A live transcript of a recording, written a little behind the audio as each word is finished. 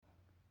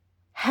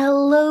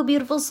Hello,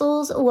 beautiful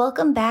souls.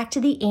 Welcome back to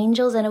the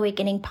Angels and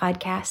Awakening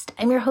podcast.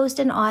 I'm your host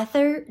and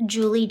author,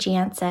 Julie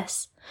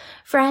Jancius.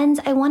 Friends,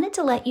 I wanted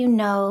to let you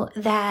know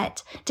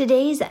that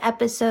today's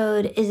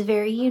episode is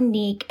very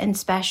unique and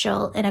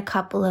special in a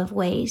couple of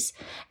ways,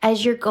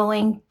 as you're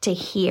going to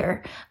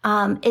hear.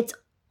 It's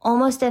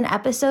almost an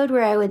episode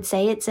where I would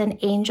say it's an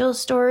angel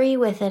story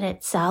within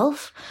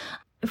itself.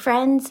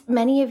 Friends,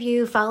 many of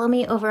you follow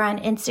me over on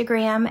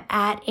Instagram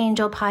at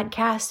Angel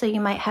Podcast, so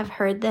you might have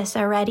heard this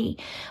already.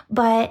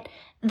 But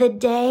the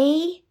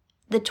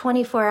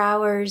 24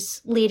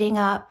 hours leading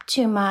up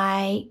to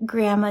my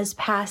grandma's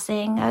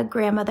passing, a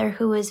grandmother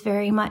who was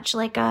very much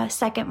like a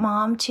second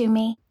mom to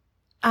me,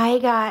 I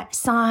got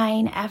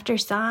sign after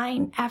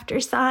sign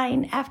after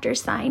sign after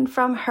sign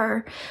from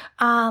her.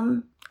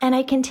 And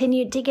I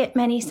continued to get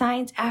many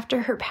signs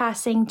after her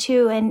passing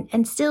too,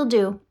 and still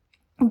do.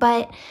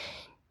 But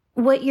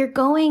what you're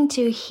going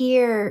to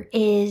hear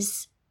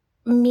is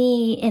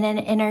me in an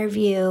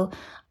interview.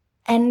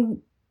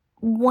 And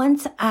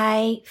once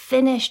I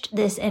finished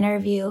this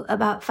interview,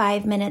 about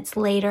 5 minutes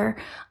later,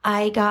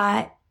 I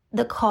got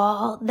the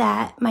call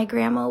that my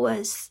grandma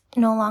was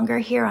no longer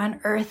here on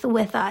earth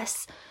with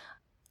us.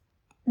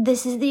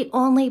 This is the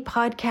only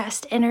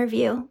podcast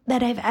interview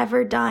that I've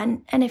ever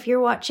done. And if you're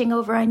watching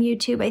over on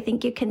YouTube, I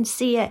think you can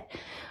see it,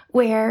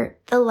 where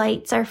the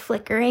lights are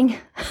flickering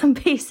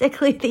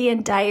basically the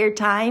entire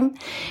time.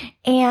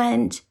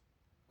 And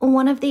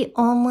one of the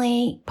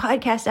only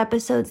podcast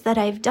episodes that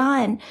I've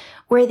done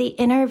where the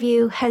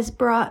interview has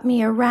brought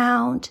me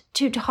around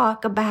to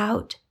talk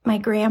about my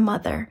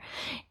grandmother.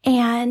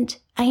 And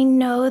I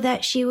know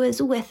that she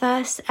was with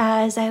us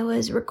as I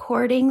was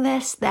recording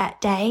this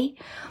that day.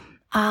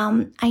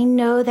 I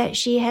know that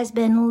she has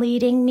been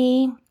leading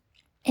me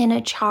in a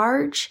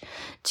charge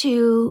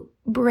to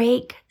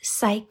break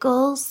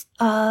cycles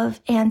of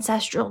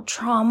ancestral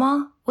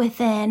trauma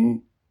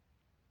within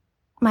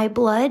my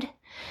bloodline.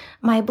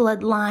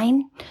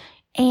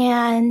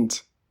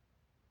 And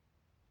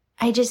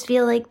I just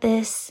feel like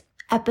this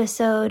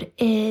episode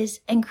is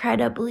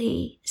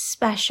incredibly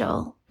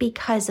special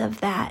because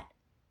of that.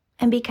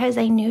 And because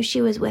I knew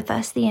she was with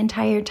us the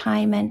entire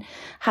time and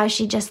how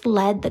she just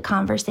led the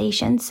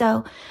conversation.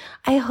 So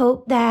I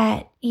hope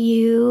that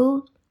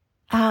you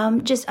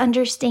just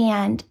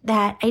understand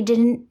that I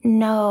didn't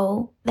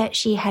know that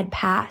she had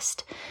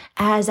passed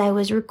as I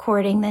was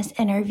recording this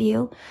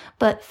interview,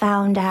 but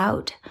found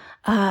out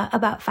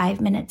about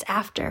 5 minutes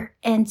after.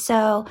 And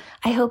so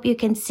I hope you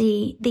can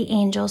see the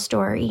angel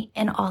story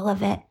in all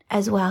of it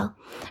as well.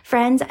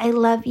 Friends, I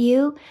love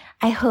you.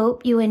 I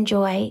hope you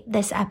enjoy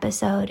this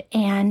episode,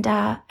 and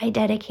I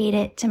dedicate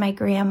it to my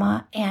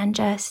grandma and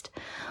just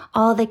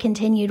all the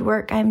continued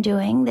work I'm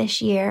doing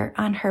this year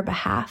on her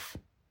behalf.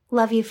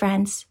 Love you,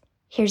 friends.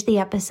 Here's the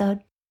episode.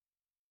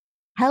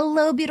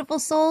 Hello, beautiful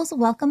souls.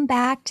 Welcome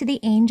back to the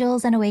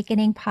Angels and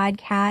Awakening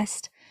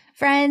podcast.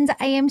 Friends,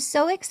 I am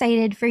so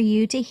excited for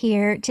you to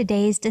hear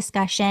today's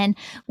discussion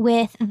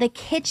with the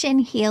Kitchen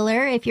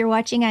Healer. If you're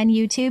watching on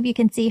YouTube, you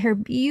can see her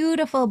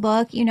beautiful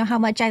book. You know how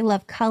much I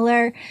love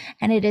color,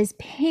 and it is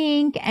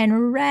pink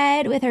and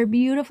red with her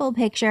beautiful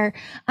picture.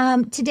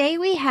 Today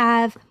we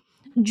have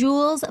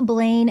Jules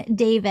Blaine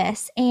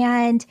Davis.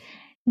 And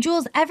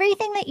Jules,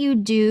 everything that you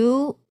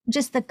do,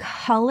 just the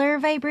color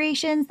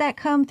vibrations that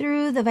come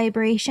through, the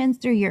vibrations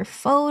through your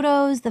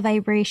photos, the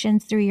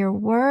vibrations through your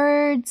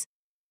words,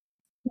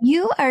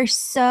 you are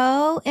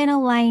so in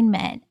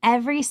alignment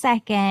every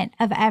second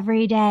of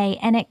every day.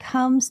 And it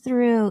comes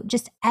through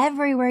just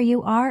everywhere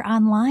you are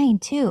online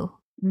too.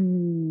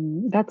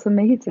 That's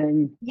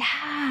amazing.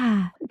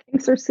 Yeah.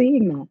 Thanks for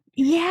seeing that.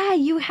 Yeah.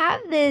 You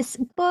have this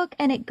book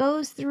and it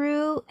goes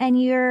through, and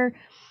you're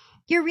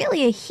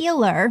really a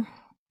healer.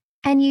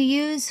 And you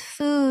use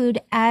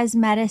food as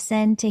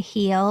medicine to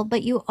heal,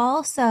 but you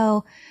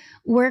also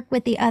work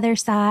with the other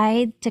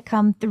side to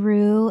come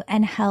through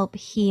and help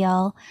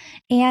heal.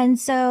 And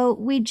so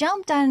we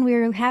jumped on, we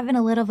were having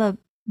a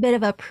bit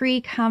of a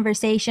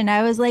pre-conversation.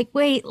 I was like,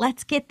 wait,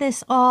 let's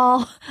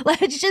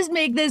just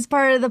make this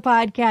part of the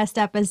podcast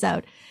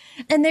episode.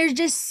 And there's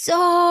just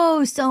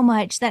so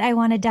much that I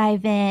want to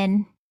dive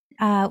in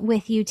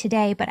with you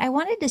today, but I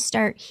wanted to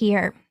start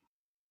here.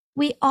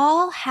 We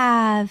all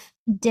have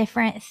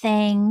different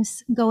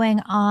things going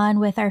on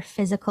with our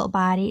physical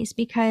bodies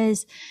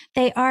because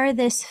they are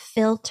this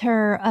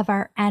filter of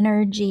our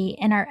energy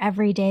in our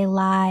everyday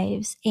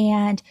lives,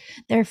 and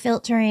they're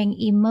filtering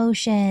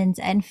emotions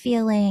and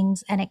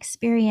feelings and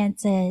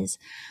experiences.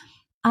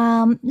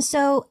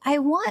 So I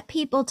want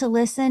people to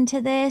listen to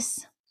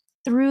this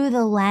through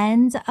the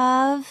lens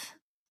of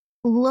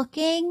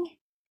looking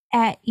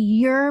at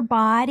your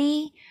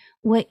body,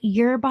 what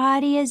your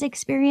body is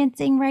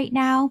experiencing right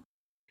now,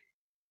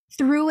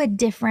 through a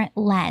different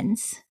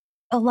lens.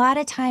 A lot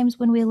of times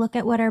when we look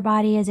at what our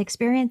body is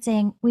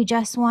experiencing, we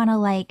just want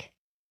to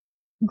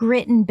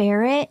grit and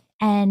bear it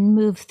and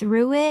move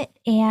through it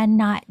and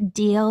not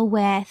deal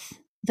with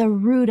the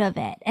root of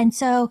it. And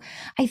so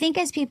I think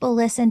as people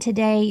listen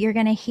today, you're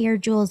going to hear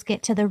Jules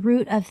get to the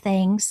root of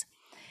things.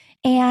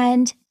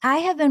 And I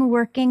have been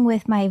working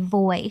with my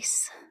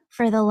voice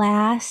for the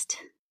last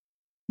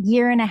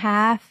year and a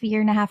half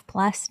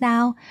plus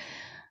now,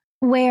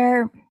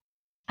 where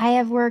I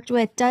have worked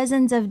with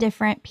dozens of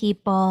different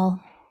people,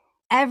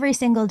 every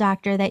single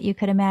doctor that you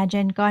could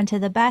imagine, gone to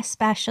the best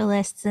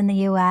specialists in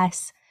the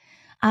US,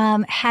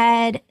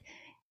 had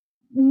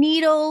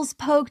needles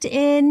poked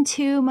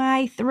into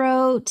my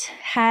throat,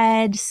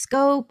 had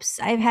scopes.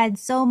 I've had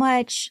so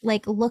much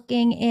like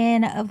looking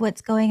in of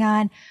what's going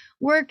on,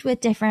 worked with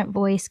different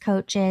voice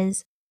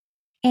coaches,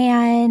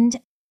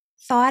 and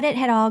thought it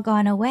had all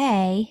gone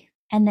away.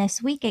 And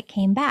this week it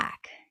came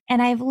back.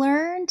 And I've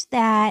learned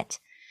that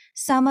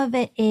some of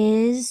it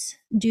is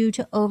due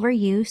to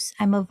overuse.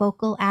 I'm a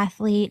vocal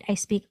athlete. I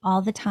speak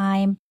all the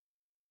time,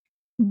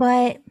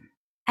 but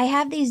I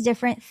have these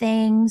different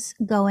things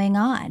going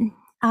on.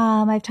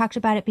 I've talked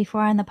about it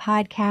before on the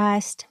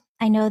podcast.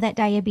 I know that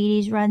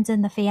diabetes runs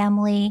in the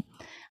family.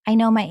 I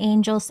know my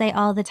angels say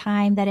all the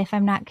time that if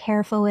I'm not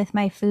careful with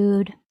my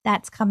food,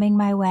 that's coming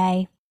my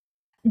way.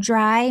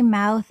 Dry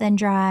mouth and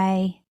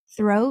dry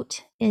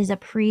throat is a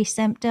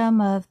pre-symptom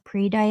of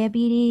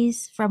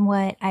prediabetes from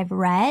what I've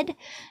read,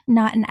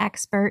 not an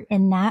expert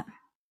in that.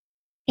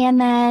 And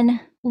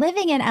then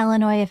living in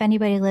Illinois, if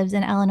anybody lives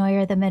in Illinois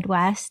or the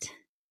Midwest,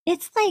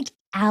 it's like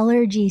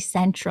allergy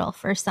central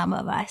for some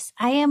of us.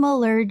 I am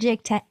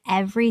allergic to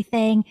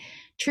everything,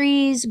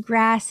 trees,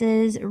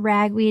 grasses,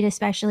 ragweed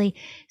especially.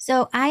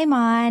 So I'm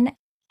on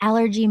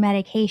allergy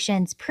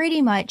medications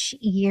pretty much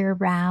year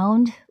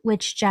round,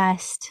 which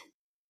just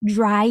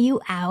dry you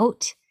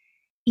out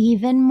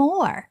even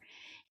more.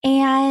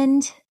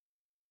 And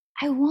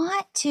I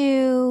want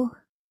to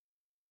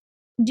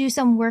do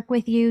some work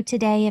with you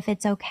today, if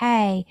it's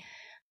okay,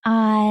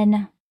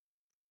 on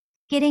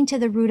getting to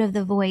the root of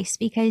the voice,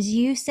 because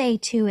you say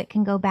too, it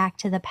can go back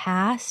to the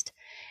past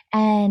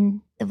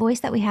and the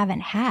voice that we haven't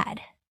had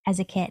as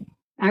a kid.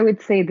 I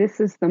would say this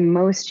is the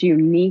most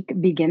unique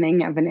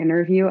beginning of an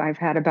interview I've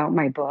had about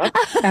my book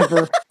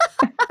ever.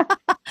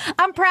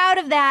 I'm proud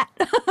of that.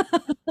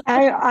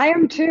 I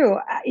am too.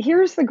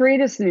 Here's the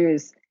greatest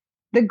news.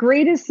 The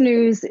greatest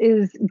news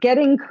is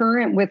getting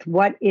current with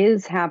what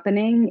is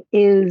happening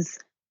is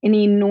an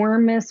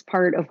enormous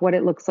part of what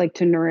it looks like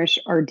to nourish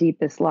our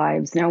deepest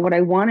lives. Now, what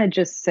I want to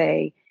just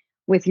say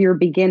with your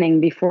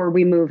beginning before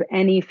we move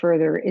any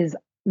further is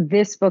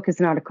this book is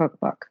not a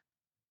cookbook.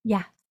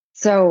 Yeah.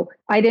 So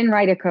I didn't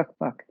write a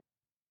cookbook.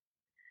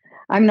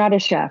 I'm not a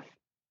chef.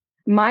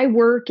 My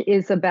work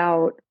is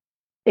about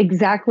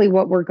exactly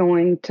what we're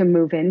going to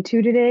move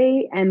into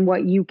today and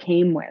what you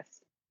came with.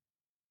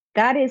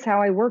 That is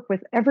how I work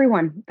with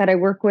everyone that I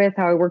work with,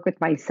 how I work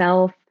with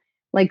myself.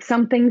 Like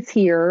something's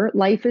here,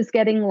 life is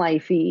getting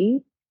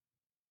lifey.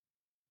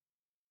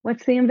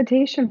 What's the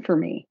invitation for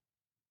me?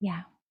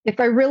 Yeah. If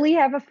I really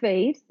have a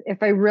faith,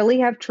 if I really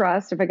have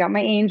trust, if I got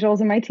my angels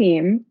and my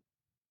team,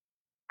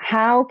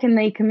 how can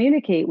they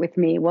communicate with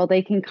me? Well,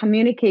 they can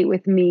communicate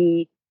with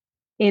me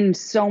in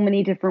so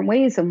many different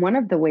ways. And one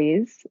of the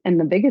ways, and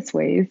the biggest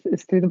ways,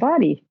 is through the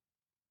body.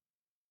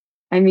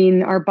 I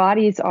mean, our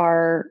bodies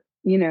are,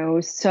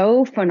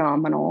 so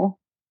phenomenal.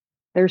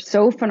 They're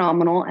so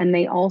phenomenal. And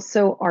they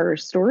also are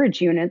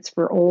storage units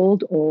for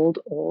old, old,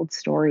 old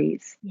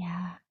stories.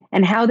 Yeah.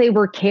 And how they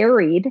were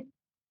carried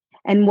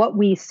and what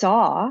we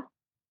saw,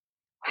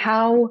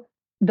 how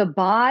the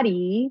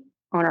body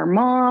on our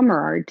mom or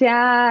our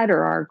dad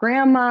or our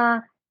grandma,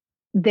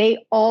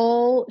 they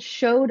all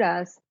showed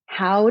us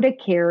how to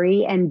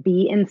carry and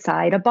be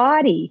inside a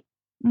body.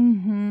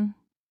 Mm-hmm.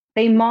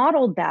 They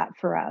modeled that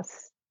for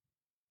us.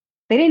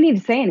 They didn't need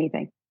to say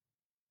anything.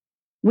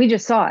 We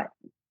just saw it.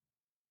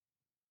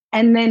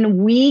 And then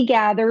we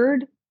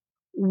gathered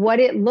what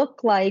it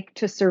looked like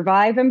to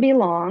survive and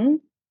belong.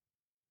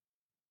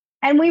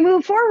 And we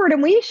moved forward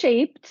and we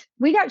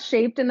got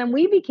shaped, and then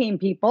we became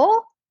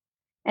people.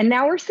 And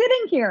now we're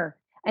sitting here.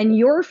 And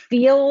your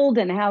field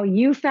and how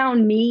you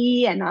found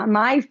me, and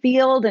my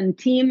field and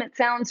team, it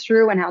sounds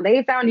true, and how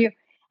they found you.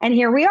 And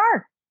here we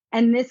are.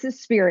 And this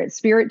is spirit.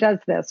 Spirit does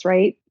this,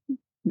 right?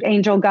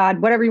 Angel,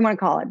 God, whatever you want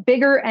to call it,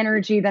 bigger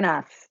energy than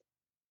us.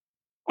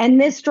 And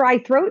this dry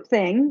throat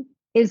thing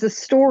is a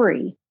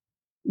story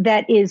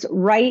that is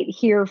right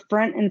here,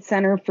 front and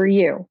center for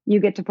you. You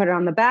get to put it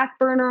on the back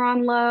burner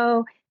on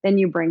low, then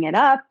you bring it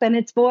up and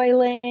it's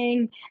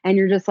boiling, and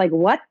you're just like,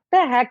 what the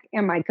heck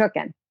am I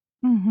cooking?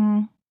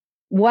 Mm-hmm.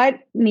 What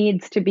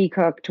needs to be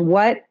cooked?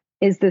 What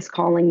is this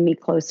calling me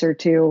closer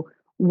to?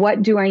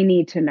 What do I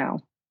need to know?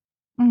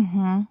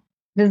 Mm-hmm.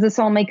 Does this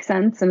all make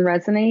sense and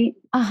resonate?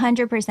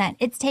 100%.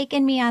 It's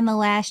taken me on the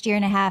last year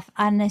and a half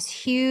on this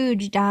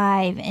huge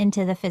dive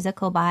into the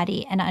physical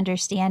body and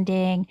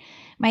understanding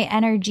my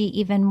energy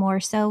even more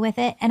so with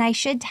it. And I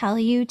should tell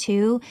you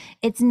too,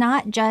 it's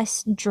not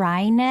just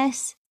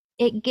dryness.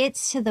 It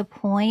gets to the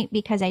point,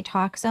 because I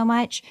talk so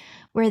much,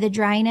 where the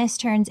dryness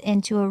turns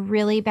into a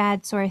really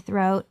bad sore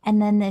throat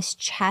and then this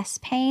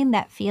chest pain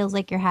that feels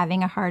like you're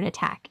having a heart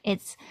attack.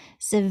 It's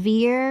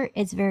severe.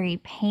 It's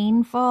very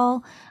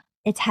painful.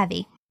 It's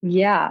heavy.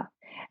 Yeah.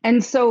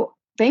 And so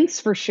thanks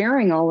for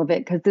sharing all of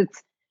it, because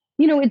it's,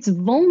 it's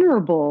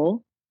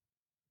vulnerable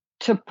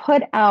to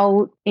put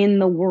out in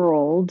the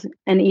world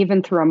and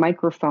even through a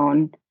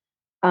microphone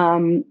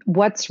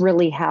what's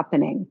really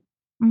happening.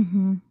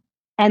 Mm-hmm.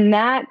 And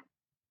that,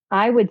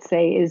 I would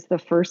say, is the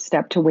first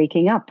step to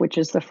waking up, which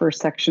is the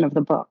first section of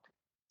the book.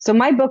 So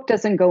my book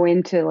doesn't go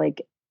into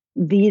like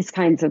these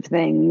kinds of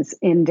things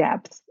in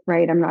depth,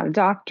 right? I'm not a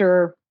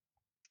doctor.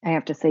 I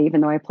have to say,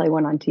 even though I play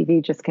one on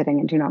TV, just kidding,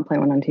 I do not play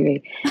one on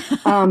TV.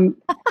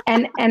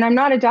 And I'm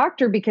not a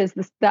doctor because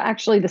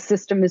actually the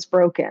system is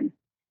broken.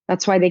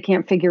 That's why they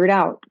can't figure it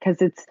out, because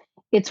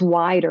it's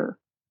wider.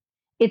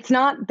 It's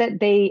not that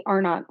they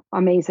are not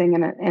amazing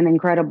and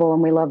incredible,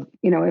 and we love,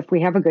 if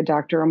we have a good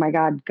doctor, oh my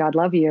God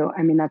love you.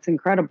 I mean, that's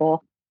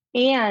incredible.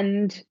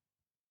 And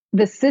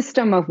the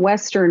system of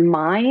Western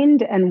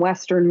mind and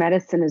Western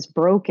medicine is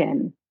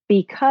broken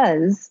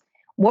because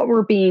what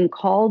we're being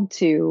called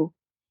to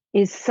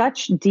is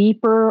such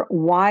deeper,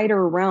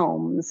 wider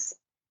realms,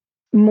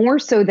 more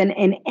so than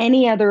in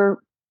any other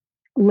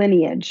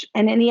lineage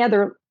and any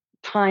other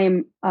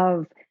time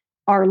of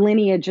our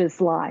lineage's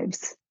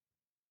lives,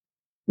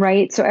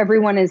 right? So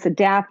everyone is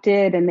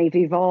adapted and they've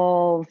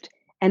evolved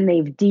and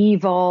they've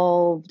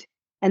devolved,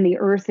 and the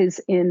earth is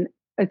in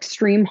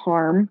extreme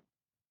harm.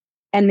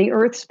 And the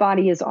earth's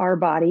body is our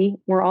body.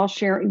 We're all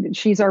sharing.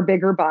 She's our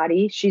bigger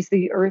body. She's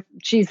the earth.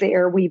 She's the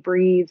air we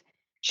breathe.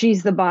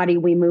 She's the body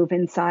we move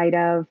inside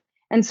of.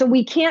 And so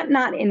we can't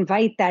not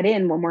invite that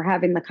in when we're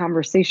having the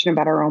conversation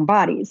about our own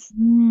bodies.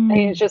 I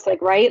mean, it's just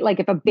like, right? Like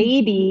if a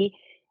baby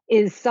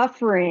is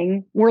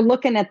suffering, we're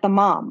looking at the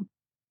mom.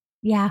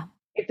 Yeah.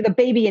 If the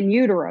baby in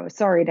utero,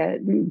 sorry to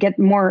get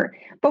more,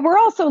 but we're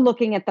also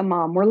looking at the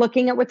mom. We're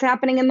looking at what's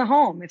happening in the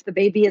home. If the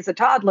baby is a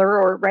toddler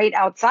or right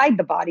outside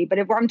the body, but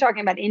if I'm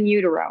talking about in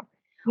utero,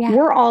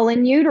 we're all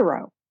in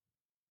utero.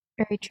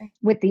 Very true.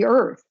 With the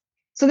earth.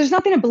 So there's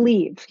nothing to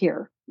believe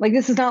here. Like,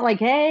 this is not like,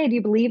 hey, do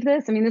you believe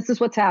this? I mean, this is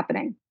what's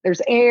happening.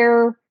 There's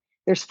air,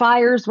 there's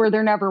fires where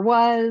there never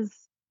was.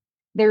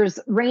 There's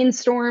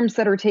rainstorms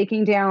that are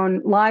taking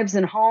down lives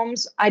and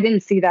homes. I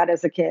didn't see that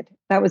as a kid.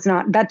 That was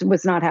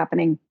not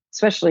happening,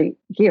 especially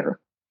here.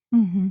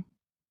 Mm-hmm.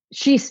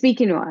 She's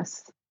speaking to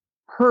us.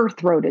 Her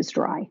throat is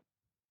dry.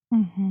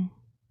 Mm-hmm.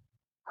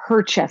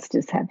 Her chest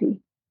is heavy.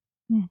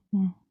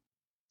 Mm-hmm.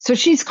 So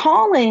she's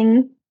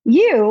calling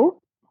you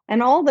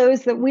and all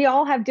those that we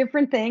all have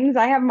different things.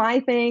 I have my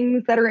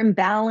things that are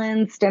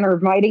imbalanced and are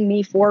inviting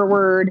me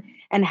forward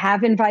and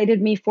have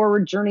invited me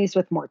forward, journeys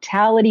with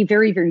mortality,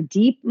 very, very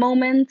deep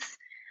moments.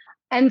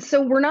 And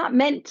so we're not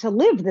meant to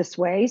live this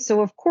way.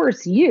 So of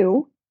course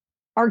you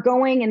are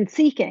going and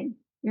seeking.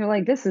 You're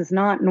like, this is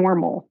not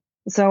normal.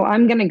 So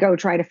I'm going to go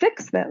try to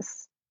fix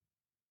this.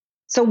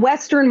 So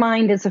Western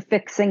mind is a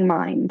fixing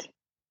mind,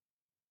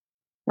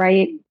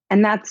 right?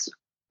 And that's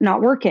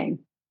not working,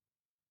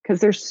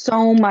 because there's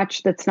so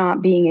much that's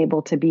not being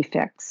able to be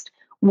fixed.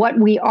 What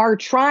we are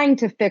trying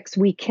to fix,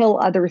 we kill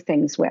other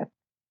things with.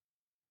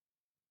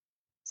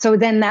 So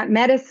then that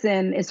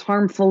medicine is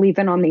harmful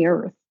even on the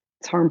earth.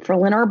 It's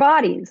harmful in our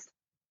bodies.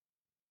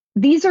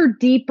 These are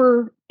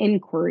deeper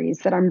inquiries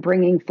that I'm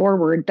bringing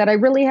forward that I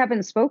really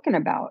haven't spoken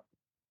about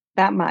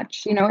that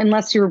much,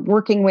 unless you're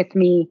working with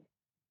me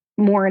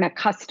more in a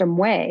custom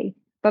way.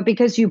 But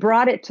because you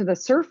brought it to the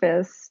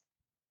surface,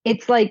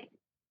 it's like,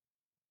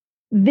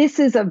 this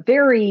is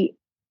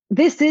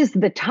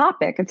the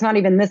topic. It's not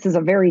even, this is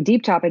a very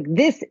deep topic.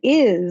 This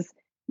is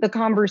the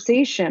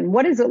conversation.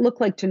 What does it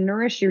look like to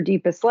nourish your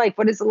deepest life?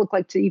 What does it look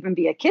like to even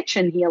be a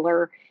kitchen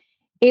healer?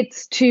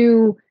 It's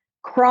to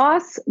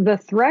cross the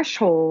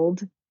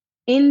threshold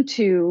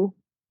into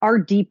our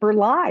deeper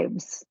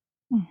lives.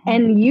 Mm-hmm.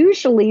 And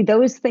usually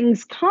those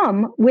things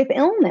come with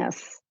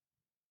illness,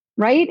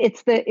 right?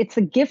 It's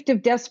a gift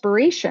of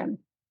desperation.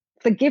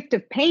 It's a gift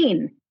of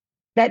pain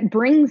that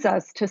brings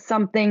us to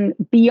something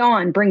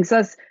beyond, brings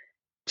us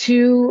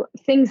to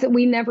things that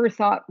we never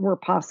thought were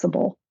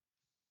possible.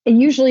 It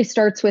usually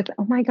starts with,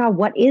 oh my God,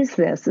 what is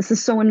this? This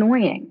is so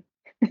annoying.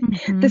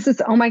 Mm-hmm. This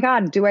is, oh my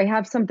God, do I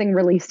have something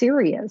really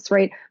serious,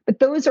 right?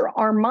 But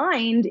our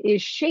mind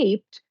is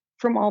shaped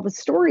from all the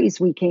stories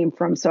we came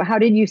from. So how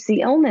did you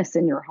see illness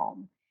in your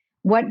home?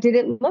 What did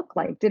it look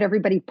like? Did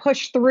everybody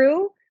push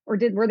through, or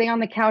were they on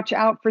the couch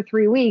out for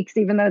 3 weeks,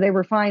 even though they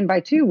were fine by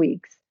 2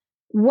 weeks?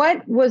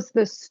 What was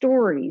the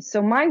story?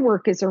 So my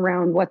work is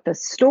around what the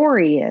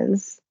story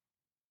is,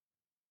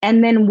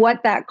 and then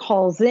what that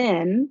calls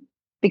in,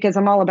 because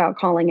I'm all about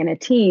calling in a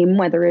team,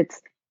 whether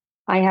it's,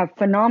 I have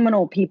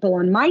phenomenal people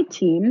on my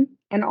team,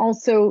 and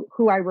also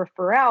who I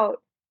refer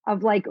out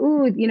of like,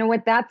 ooh, you know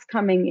what, that's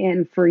coming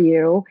in for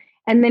you.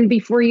 And then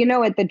before you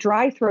know it, the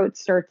dry throat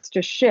starts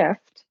to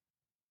shift.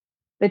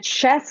 The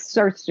chest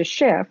starts to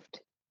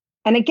shift.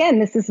 And again,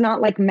 this is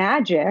not like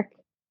magic.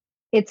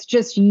 It's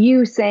just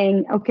you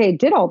saying, okay,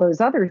 did all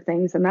those other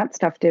things and that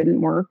stuff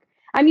didn't work.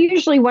 I'm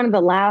usually one of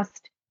the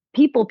last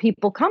people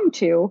come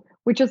to,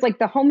 which is like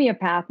the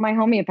homeopath. My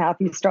homeopath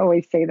used to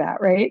always say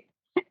that, right?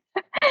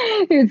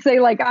 He would say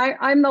like,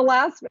 I'm the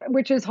last,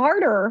 which is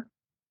harder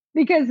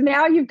because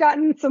now you've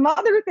gotten some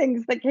other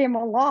things that came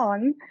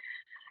along.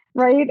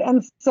 Right.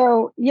 And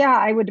so, yeah,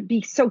 I would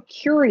be so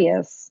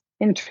curious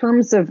in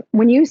terms of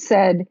when you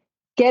said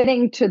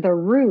getting to the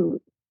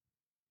root,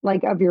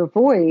 like of your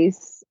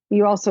voice,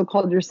 you also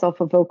called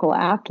yourself a vocal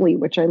athlete,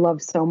 which I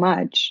love so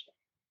much.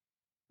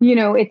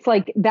 It's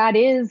like that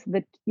is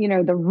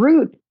the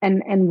root,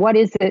 and what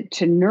is it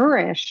to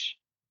nourish?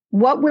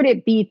 What would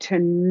it be to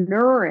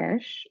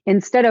nourish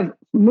instead of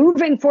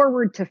moving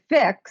forward to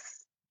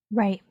fix?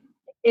 Right.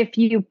 If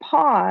you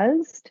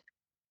paused,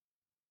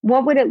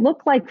 what would it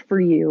look like for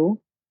you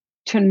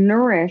to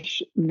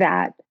nourish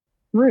that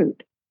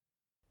root?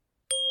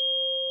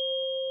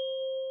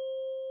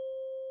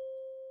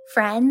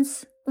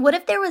 Friends, what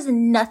if there was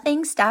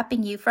nothing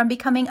stopping you from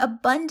becoming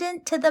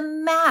abundant to the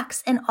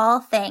max in all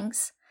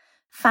things?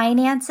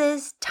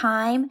 Finances,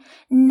 time,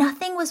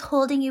 nothing was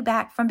holding you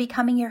back from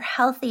becoming your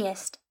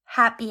healthiest,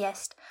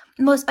 happiest,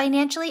 most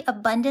financially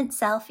abundant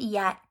self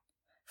yet.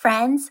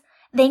 Friends,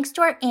 thanks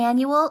to our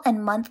annual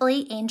and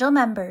monthly Angel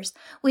members,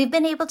 we've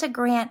been able to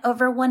grant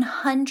over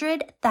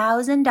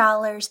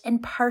 $100,000 in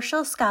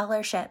partial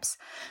scholarships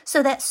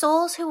so that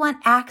souls who want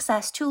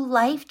access to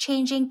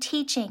life-changing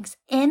teachings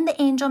in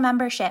the Angel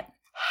membership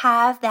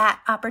have that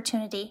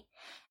opportunity.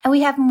 And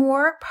we have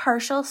more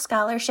partial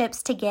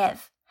scholarships to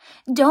give.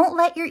 Don't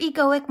let your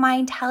egoic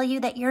mind tell you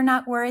that you're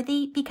not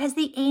worthy, because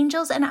the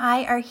angels and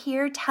I are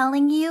here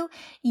telling you,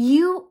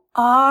 you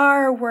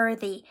are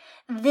worthy.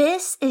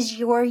 This is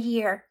your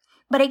year.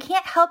 But I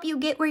can't help you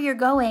get where you're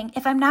going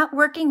if I'm not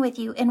working with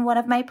you in one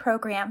of my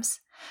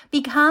programs.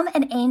 Become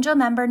an angel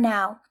member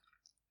now.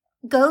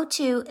 Go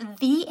to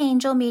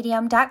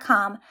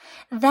theangelmedium.com,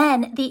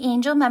 then the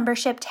angel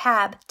membership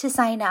tab to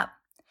sign up.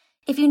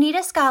 If you need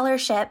a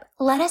scholarship,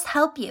 let us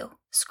help you.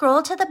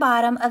 Scroll to the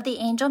bottom of the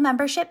Angel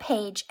membership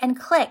page and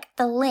click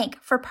the link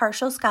for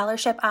partial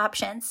scholarship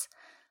options.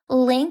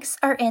 Links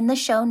are in the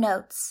show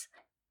notes.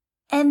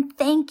 And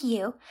thank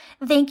you.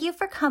 Thank you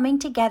for coming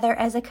together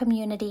as a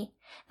community.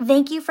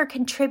 Thank you for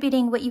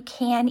contributing what you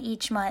can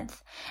each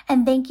month.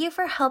 And thank you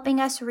for helping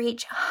us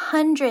reach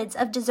hundreds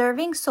of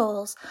deserving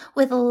souls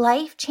with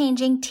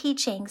life-changing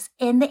teachings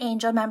in the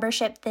Angel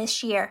membership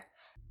this year.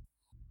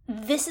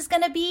 This is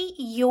going to be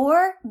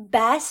your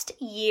best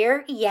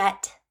year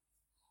yet.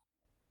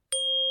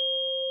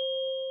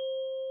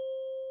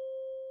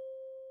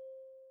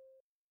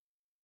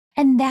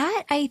 And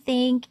that, I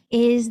think,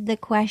 is the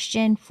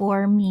question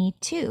for me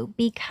too,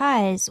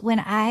 because when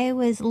I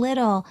was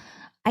little,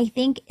 I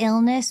think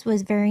illness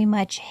was very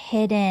much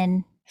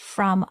hidden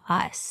from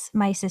us,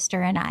 my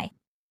sister and I.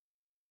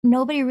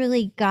 Nobody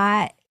really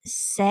got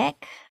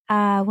sick.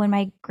 When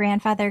my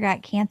grandfather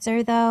got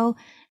cancer, though,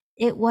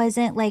 it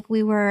wasn't like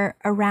we were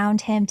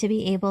around him to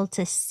be able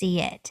to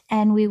see it.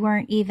 And we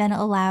weren't even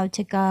allowed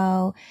to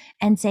go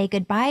and say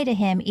goodbye to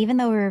him, even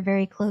though we were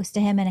very close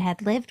to him and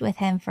had lived with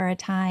him for a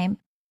time,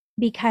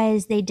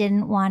 because they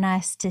didn't want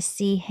us to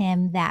see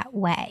him that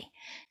way.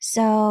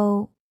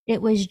 So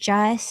it was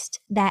just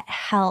that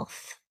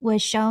health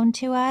was shown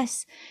to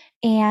us.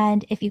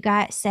 And if you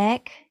got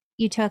sick,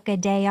 you took a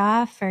day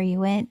off or you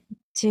went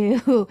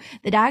to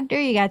the doctor,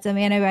 you got some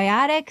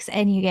antibiotics,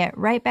 and you get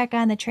right back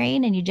on the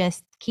train and you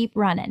just keep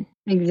running.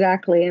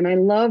 Exactly. And I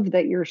love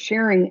that you're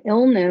sharing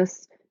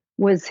illness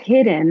was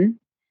hidden.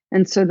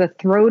 And so the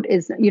throat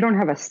is, you don't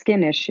have a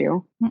skin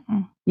issue.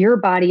 Mm-mm. Your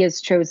body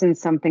has chosen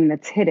something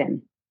that's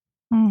hidden.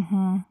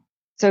 Mm-hmm.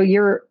 So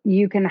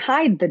you can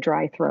hide the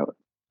dry throat.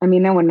 I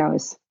mean, no one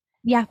knows.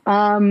 Yeah.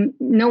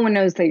 No one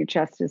knows that your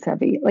chest is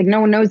heavy. Like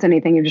no one knows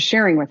anything. You're just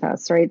sharing with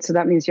us, right? So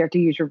that means you have to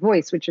use your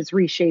voice, which is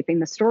reshaping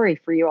the story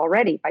for you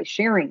already by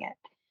sharing it,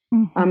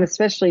 Mm-hmm.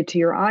 especially to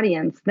your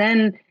audience.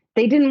 Then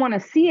they didn't want to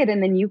see it.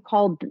 And then you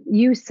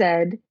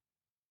said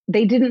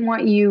they didn't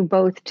want you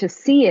both to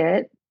see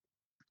it,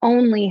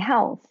 only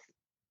health.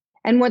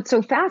 And what's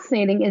so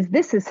fascinating is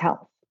this is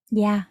health.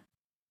 Yeah.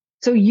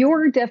 So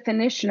your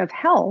definition of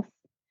health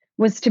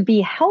was to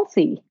be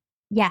healthy.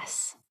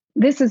 Yes.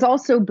 This is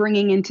also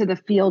bringing into the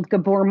field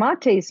Gabor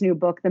Mate's new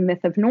book, The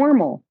Myth of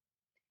Normal.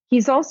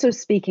 He's also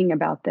speaking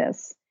about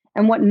this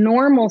and what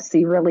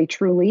normalcy really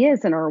truly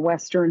is in our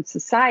Western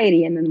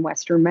society and in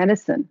Western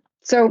medicine.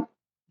 So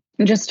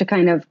just to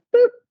kind of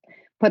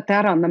put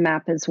that on the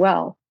map as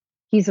well.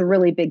 He's a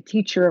really big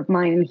teacher of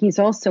mine, and he's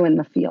also in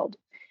the field.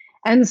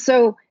 And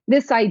so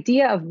this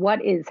idea of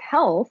what is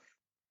health,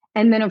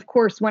 and then of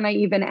course, when I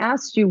even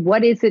asked you,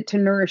 what is it to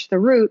nourish the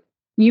root?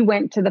 You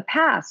went to the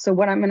past. So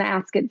what I'm going to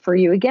ask it for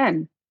you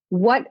again,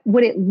 what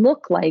would it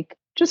look like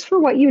just for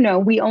what you know?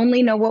 We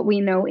only know what we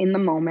know in the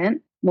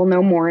moment. We'll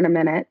know more in a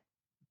minute.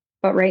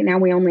 But right now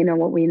we only know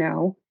what we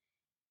know.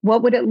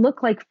 What would it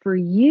look like for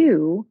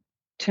you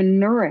to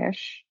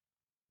nourish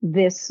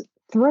this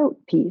throat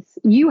piece?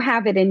 You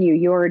have it in you.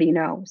 You already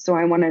know. So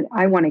I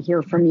want to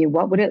hear from you.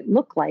 What would it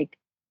look like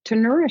to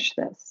nourish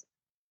this?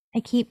 I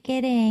keep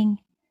getting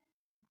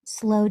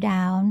slow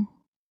down,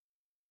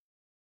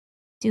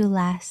 do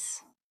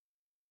less,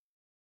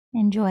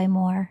 enjoy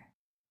more.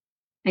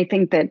 I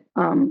think that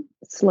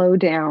slow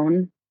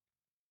down,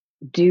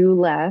 do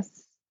less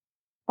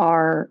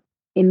are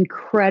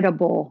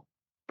incredible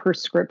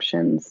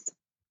prescriptions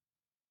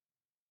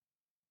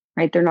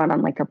right? They're not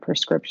on like a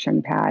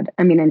prescription pad.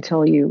 I mean,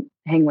 until you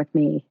hang with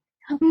me,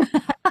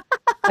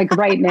 like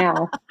right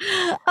now.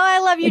 Oh, I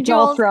love you, It's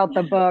all Jules. throughout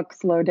the book.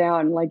 Slow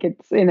down, like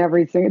it's in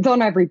everything. It's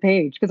on every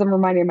page because I'm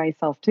reminding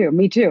myself too.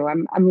 Me too.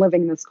 I'm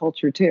living this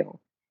culture too.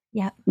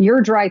 Yeah.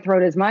 Your dry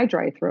throat is my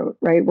dry throat,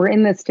 right? We're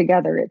in this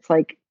together. It's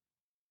like,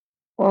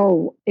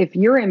 oh, if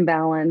you're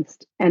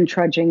imbalanced and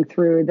trudging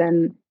through,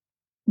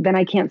 then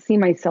I can't see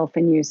myself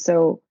in you.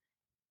 So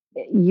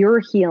your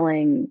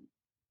healing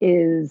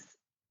is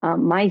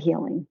my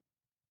healing,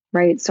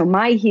 right? So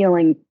my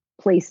healing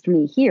placed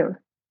me here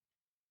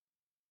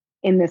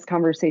in this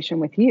conversation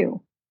with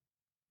you.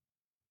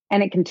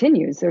 And it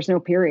continues. There's no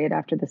period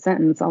after the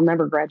sentence. I'll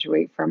never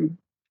graduate from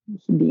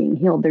being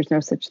healed. There's no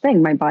such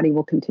thing. My body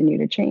will continue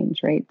to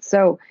change, right?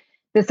 So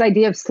this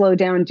idea of slow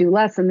down, do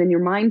less, and then your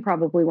mind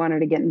probably wanted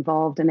to get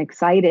involved and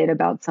excited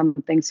about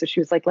something. So she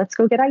was like, let's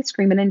go get ice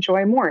cream and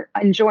enjoy more.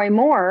 Enjoy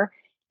more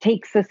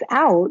takes us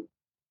out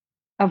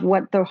of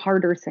what the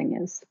harder thing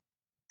is.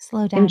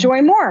 Slow down.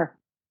 Enjoy more.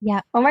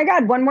 Yeah. Oh my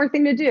God, one more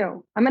thing to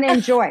do. I'm going to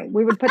enjoy.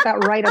 We would put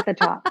that right at the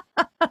top.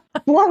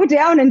 Slow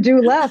down and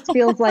do less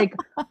feels like,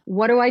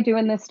 what do I do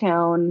in this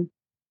town?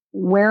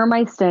 Where am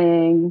I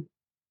staying?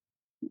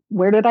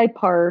 Where did I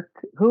park?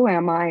 Who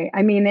am I?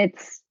 I mean,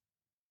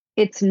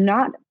 it's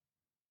not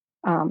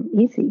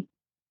easy.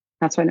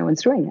 That's why no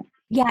one's doing it.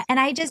 Yeah, and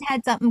I just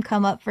had something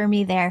come up for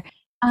me there.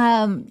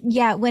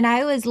 Yeah, when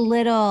I was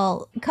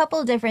little, a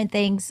couple different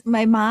things.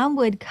 My mom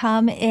would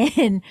come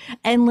in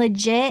and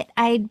legit,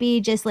 I'd be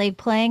just like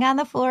playing on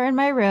the floor in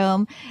my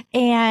room,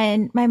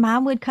 and my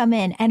mom would come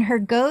in, and her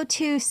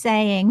go-to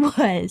saying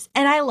was,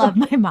 and I love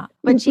my mom,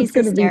 but This is she's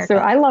going to be so.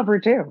 hysterical. I love her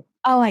too.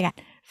 Oh my God,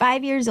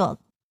 5 years old.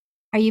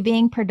 Are you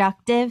being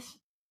productive?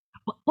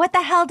 What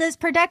the hell does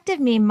productive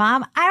mean,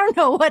 Mom? I don't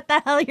know what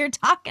the hell you're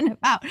talking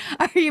about.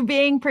 Are you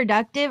being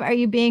productive? Are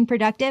you being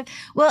productive?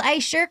 Well, I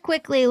sure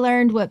quickly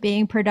learned what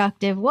being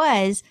productive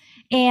was.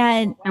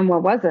 And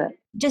what was it?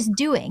 just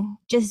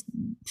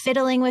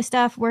fiddling with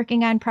stuff,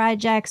 working on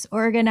projects,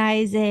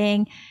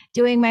 organizing,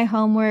 doing my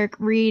homework,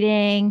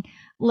 reading,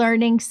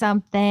 learning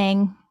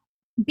something,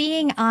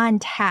 being on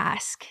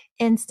task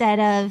instead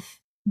of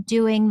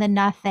doing the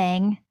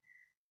nothing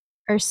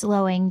or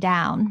slowing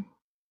down.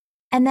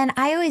 And then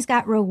I always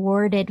got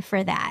rewarded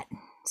for that.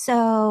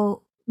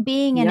 So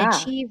being an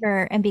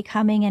achiever and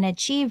becoming an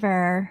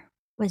achiever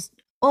was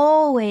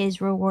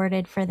always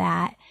rewarded for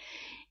that.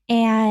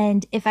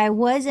 And if I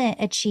wasn't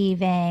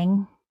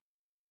achieving,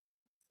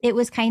 it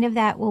was kind of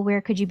that, well,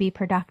 where could you be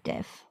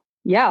productive?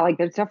 Yeah, like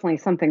there's definitely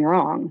something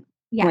wrong.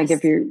 Yes. Like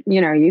if you're,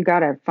 you got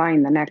to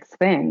find the next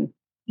thing.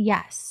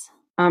 Yes.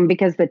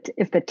 Because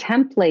if the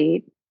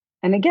template,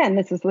 and again,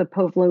 this is the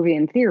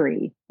Pavlovian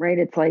theory, right?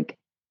 It's like,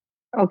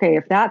 okay,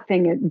 if that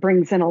thing, it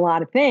brings in a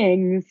lot of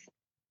things,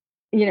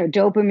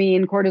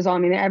 dopamine, cortisol, I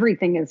mean,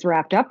 everything is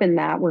wrapped up in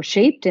that. We're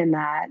shaped in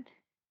that.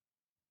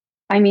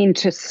 I mean,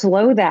 to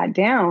slow that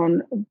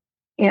down,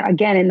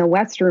 again, in the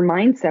Western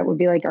mindset would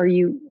be like, are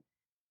you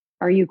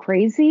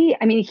crazy?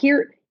 I mean,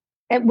 here,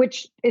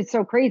 which is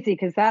so crazy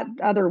because that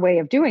other way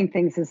of doing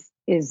things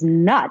is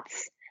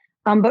nuts.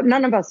 But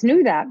none of us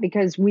knew that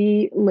because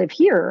we live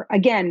here.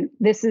 Again,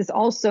 this is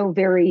also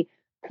very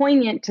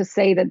poignant to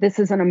say that this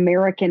is an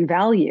American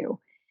value.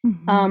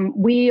 Mm-hmm.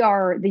 We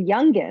are the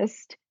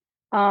youngest,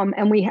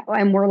 and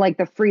we're like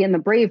the free and the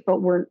brave,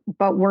 but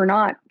we're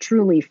not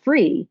truly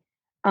free.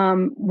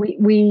 We're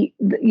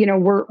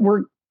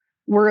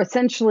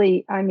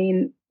essentially, I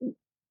mean,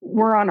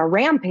 we're on a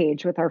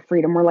rampage with our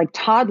freedom. We're like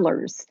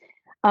toddlers,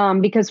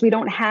 because we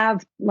don't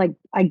have, like,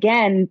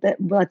 again,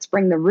 let's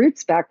bring the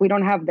roots back. We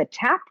don't have the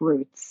tap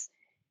roots,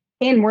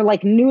 and we're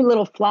like new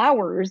little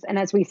flowers. And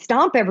as we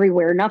stomp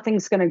everywhere,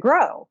 nothing's going to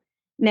grow.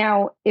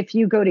 Now, if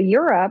you go to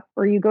Europe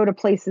or you go to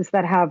places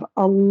that have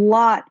a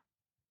lot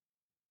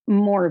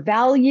more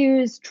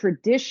values,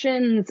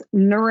 traditions,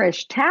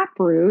 nourished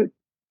taproot,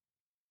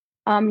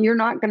 you're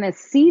not going to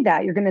see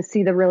that. You're going to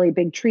see the really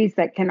big trees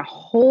that can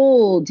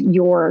hold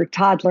your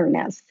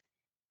toddlerness.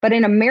 But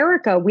in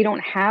America, we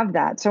don't have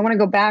that. So I want to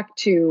go back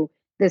to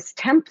this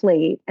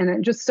template.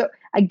 And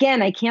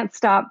again, I can't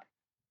stop,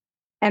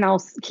 and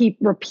I'll keep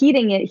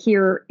repeating it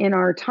here in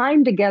our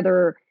time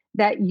together,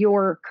 that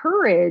your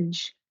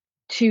courage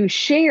to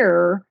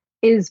share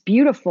is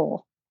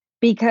beautiful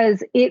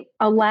because it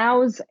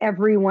allows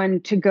everyone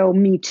to go,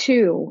 me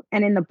too.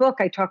 And in the book,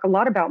 I talk a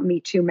lot about Me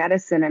Too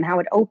medicine and how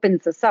it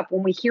opens us up.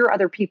 When we hear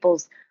other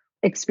people's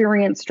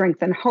experience,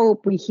 strength, and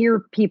hope, we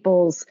hear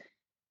people's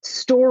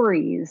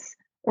stories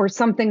or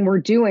something we're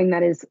doing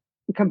that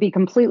can be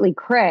completely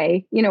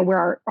cray,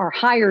 where our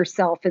higher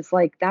self is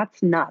like,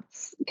 that's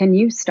nuts. Can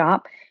you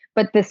stop?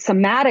 But the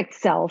somatic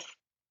self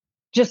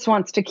just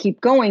wants to keep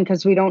going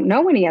because we don't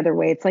know any other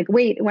way. It's like,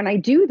 wait, when I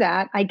do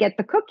that, I get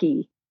the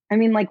cookie. I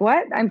mean, like,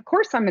 what? Of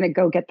course I'm going to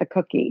go get the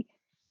cookie.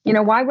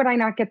 Why would I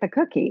not get the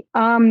cookie?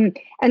 And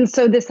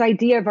so this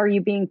idea of, are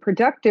you being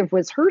productive,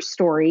 was her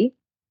story.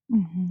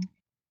 Mm-hmm.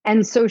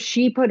 And so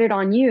she put it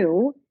on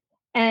you.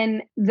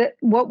 And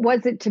what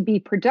was it to be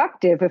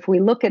productive? If we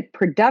look at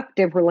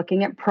productive, we're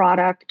looking at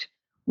product,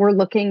 we're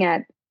looking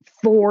at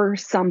for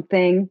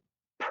something,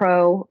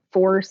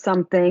 for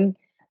something.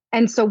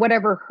 And so,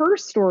 whatever her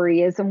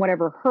story is and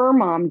whatever her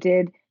mom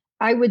did,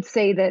 I would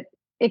say that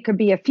it could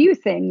be a few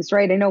things,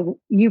 right? I know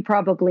you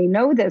probably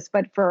know this,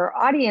 but for our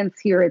audience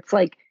here, it's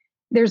like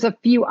there's a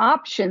few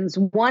options.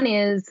 One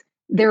is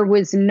there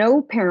was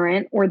no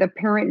parent or the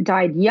parent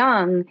died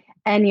young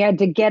and you had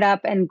to get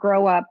up and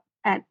grow up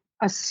at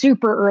a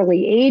super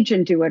early age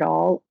and do it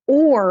all,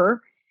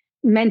 or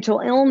mental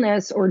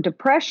illness or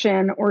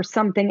depression or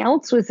something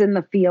else was in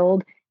the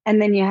field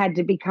and then you had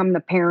to become the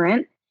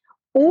parent,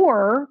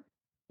 or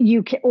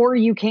you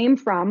came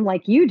from,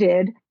 like you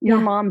did, your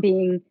mom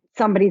being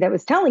somebody that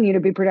was telling you to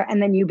be productive,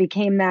 and then you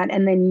became that,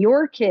 and then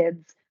your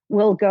kids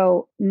will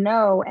go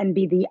no and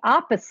be the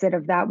opposite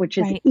of that, which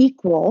is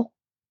equal,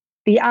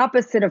 the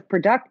opposite of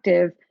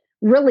productive,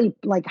 really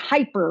like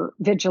hyper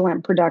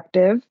vigilant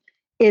productive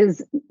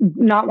is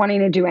not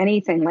wanting to do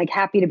anything, like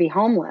happy to be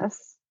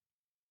homeless.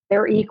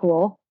 They're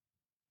equal.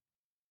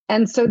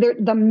 And so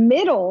the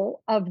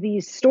middle of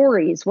these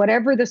stories,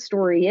 whatever the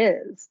story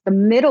is, the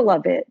middle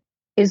of it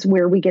is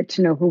where we get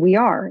to know who we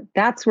are.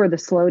 That's where the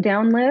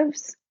slowdown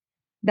lives.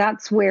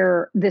 That's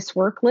where this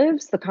work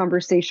lives, the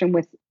conversation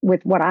with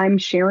what I'm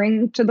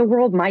sharing to the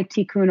world, my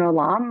tikkun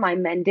olam, my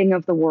mending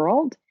of the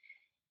world,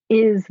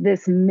 is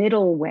this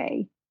middle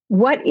way.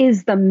 What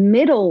is the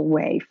middle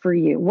way for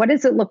you? What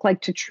does it look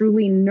like to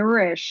truly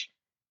nourish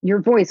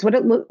your voice? What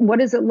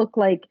does it look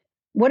like?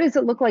 What does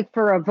it look like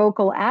for a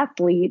vocal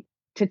athlete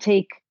to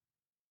take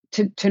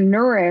to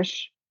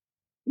nourish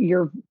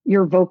your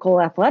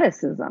vocal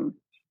athleticism?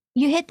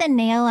 You hit the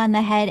nail on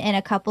the head in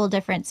a couple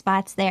different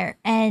spots there.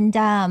 And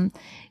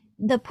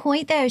the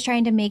point that I was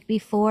trying to make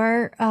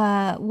before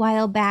a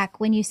while back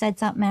when you said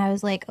something, I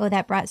was like, oh,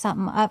 that brought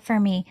something up for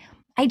me.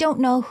 I don't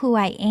know who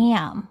I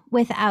am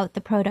without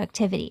the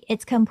productivity.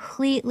 It's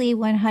completely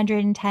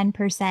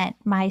 110%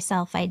 my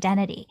self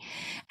identity.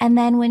 And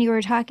then when you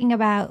were talking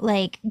about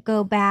like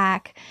go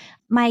back,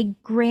 my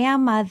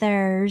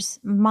grandmother's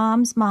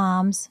mom's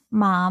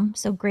mom,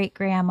 so great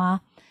grandma,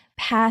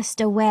 passed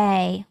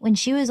away when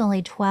she was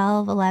only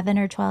 12, 11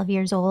 or 12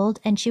 years old,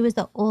 and she was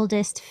the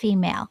oldest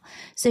female.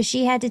 So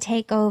she had to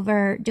take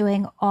over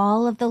doing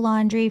all of the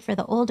laundry for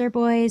the older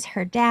boys,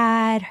 her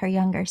dad, her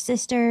younger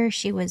sister.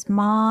 She was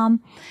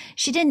mom.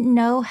 She didn't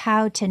know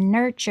how to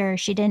nurture.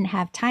 She didn't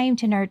have time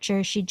to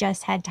nurture. She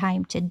just had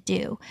time to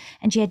do.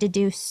 And she had to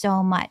do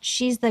so much.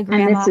 She's the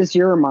grandma. And this is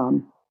your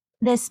mom.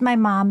 This is my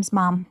mom's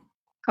mom.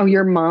 Oh,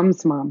 your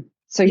mom's mom.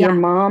 So your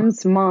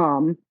mom's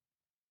mom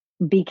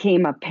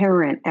became a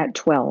parent at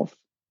 12.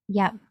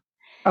 Yep.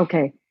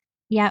 Okay.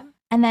 Yep.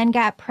 And then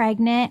got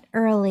pregnant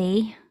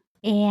early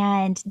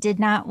and did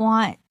not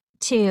want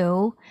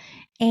to.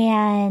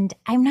 And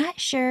I'm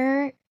not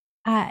sure.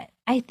 I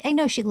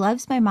know she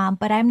loves my mom,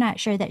 but I'm not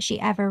sure that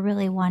she ever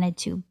really wanted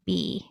to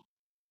be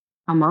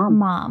a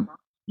mom.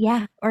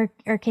 Yeah. Or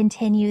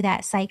continue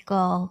that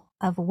cycle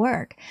of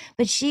work.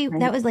 But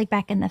that was like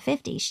back in the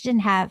 50s. She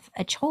didn't have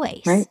a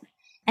choice. Right.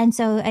 And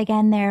so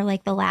again, there,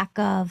 like the lack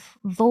of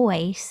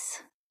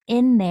voice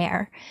in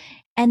there.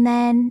 And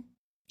then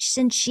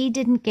since she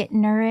didn't get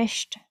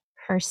nourished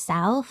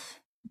herself,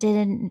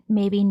 didn't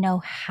maybe know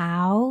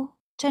how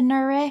to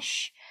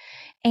nourish,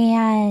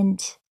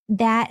 and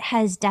that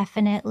has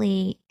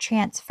definitely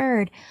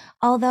transferred.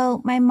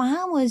 Although my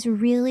mom was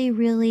really,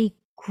 really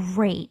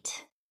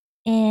great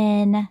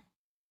in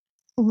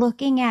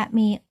looking at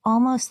me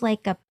almost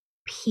like a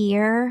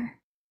peer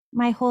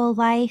my whole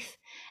life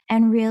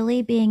and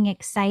really being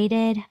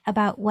excited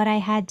about what I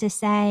had to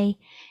say.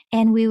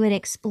 And we would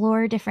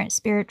explore different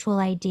spiritual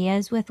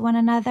ideas with one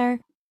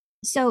another.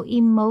 So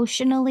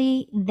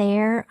emotionally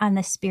there on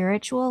the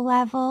spiritual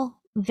level,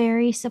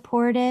 very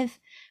supportive,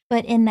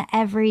 but in the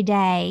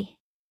everyday,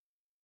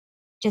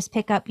 just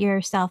pick up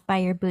yourself by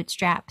your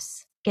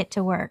bootstraps, get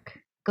to work,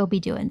 go be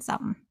doing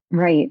something.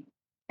 Right.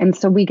 And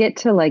so we get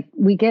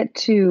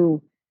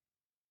to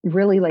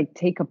really like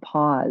take a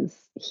pause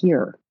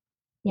here.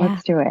 Yeah.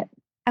 Let's do it.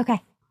 Okay.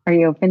 Are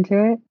you open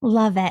to it?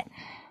 Love it.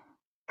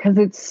 Because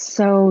it's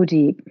so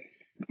deep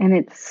and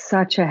it's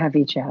such a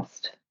heavy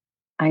chest.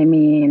 I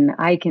mean,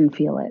 I can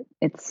feel it.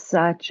 It's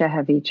such a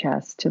heavy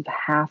chest to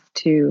have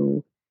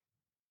to,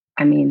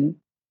 I mean,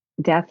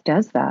 death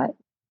does that.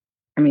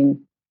 I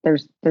mean,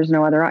 there's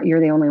no other,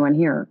 you're the only one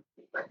here.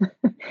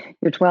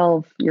 You're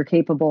 12, you're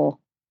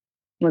capable.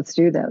 Let's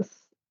do this.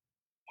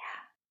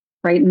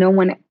 Yeah. Right? No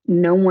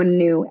one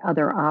knew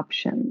other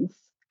options.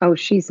 Oh,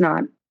 she's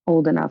not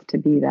old enough to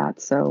be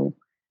that, so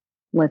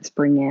let's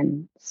bring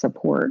in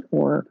support,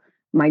 or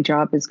my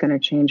job is going to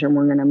change and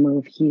we're going to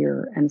move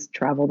here and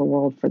travel the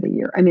world for the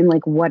year. I mean,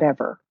 like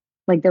whatever.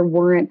 Like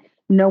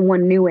no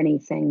one knew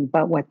anything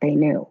but what they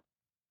knew.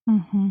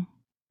 Mm-hmm.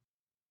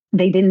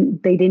 They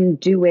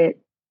didn't do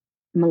it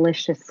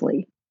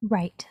maliciously.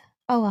 Right.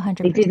 Oh, 100%.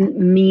 They didn't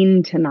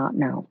mean to not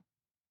know.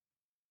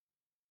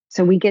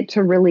 So we get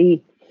to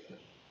really,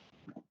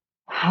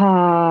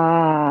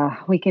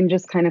 we can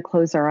just kind of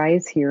close our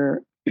eyes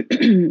here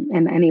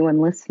and anyone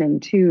listening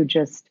too,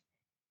 just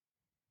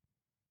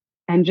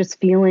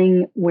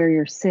feeling where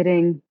you're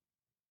sitting,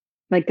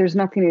 Like there's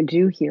nothing to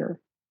do here.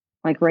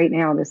 Like right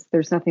now,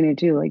 there's nothing to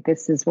do. Like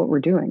this is what we're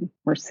doing.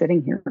 We're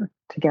sitting here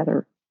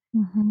together.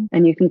 Mm-hmm.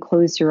 And you can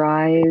close your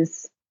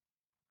eyes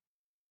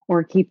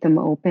or keep them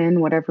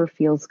open, whatever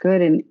feels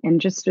good, and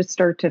just to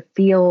start to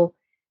feel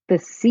the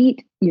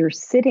seat you're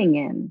sitting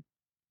in.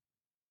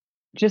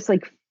 Just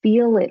like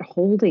feel it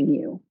holding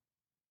you.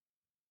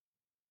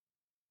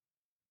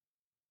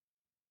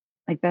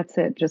 Like that's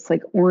it. Just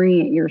like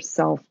orient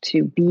yourself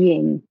to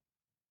being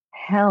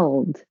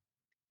held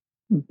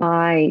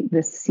by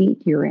the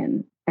seat you're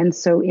in. And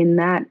so, in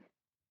that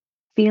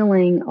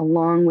feeling,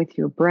 along with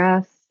your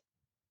breath,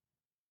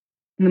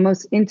 the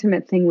most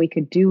intimate thing we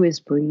could do is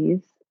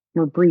breathe.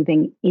 We're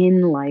breathing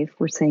in life.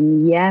 We're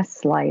saying,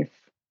 yes, life.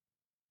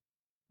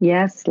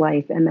 Yes,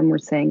 life. And then we're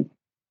saying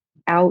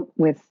out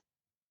with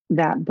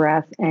that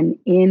breath and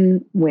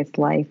in with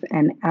life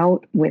and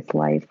out with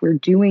life. We're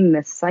doing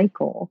this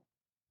cycle.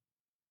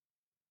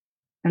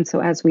 And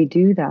so, as we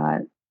do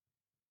that,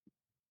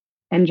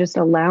 and just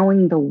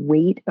allowing the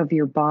weight of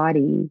your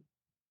body,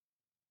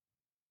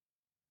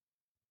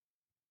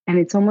 and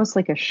it's almost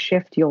like a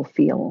shift you'll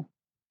feel,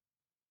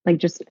 like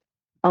just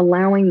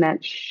allowing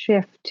that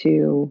shift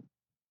to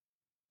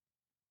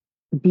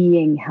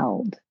being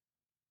held.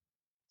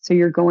 So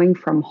you're going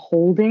from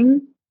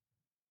holding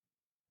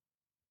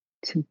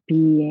to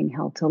being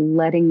held, to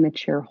letting the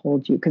chair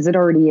hold you, because it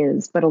already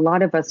is. But a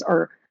lot of us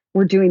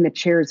we're doing the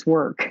chair's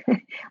work.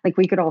 Like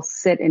we could all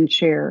sit in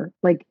chair.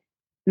 Like,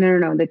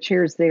 no, the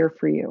chair's there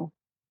for you,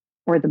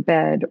 or the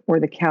bed, or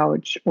the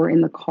couch, or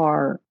in the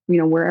car,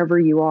 wherever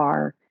you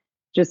are,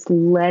 just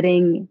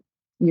letting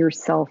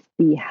yourself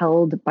be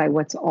held by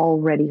what's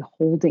already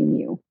holding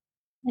you.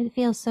 It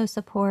feels so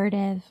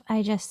supportive.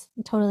 I just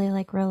totally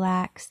like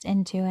relaxed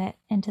into it,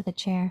 into the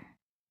chair.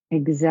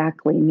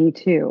 Exactly. Me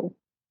too.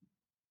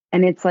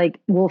 And it's like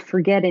we'll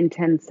forget in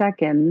 10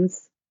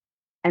 seconds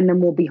and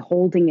then we'll be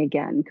holding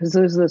again because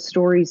those are the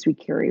stories we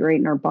carry right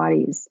in our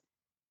bodies.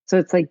 So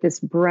it's like this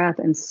breath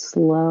and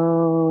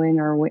slowing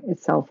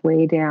ourself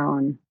way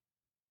down.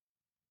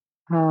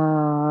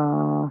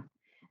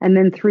 And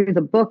then through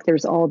the book,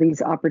 there's all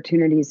these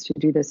opportunities to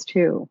do this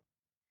too.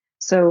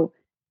 So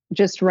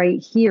just right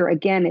here,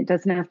 again, it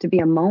doesn't have to be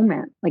a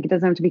moment. Like it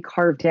doesn't have to be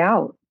carved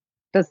out.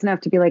 It doesn't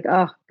have to be like,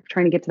 oh,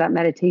 trying to get to that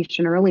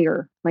meditation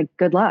earlier. Like,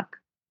 good luck.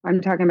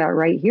 I'm talking about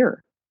right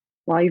here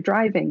while you're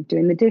driving,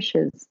 doing the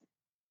dishes,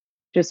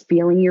 just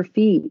feeling your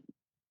feet,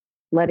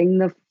 letting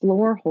the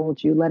floor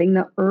hold you, letting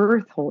the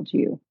earth hold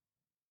you.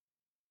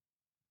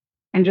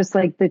 And just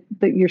like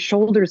your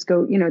shoulders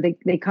go,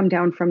 they come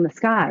down from the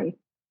sky.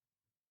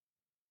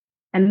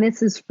 And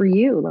this is for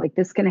you. Like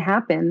this can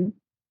happen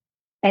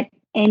at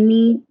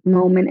any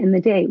moment in the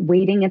day,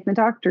 waiting at the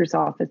doctor's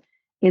office,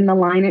 in the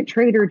line at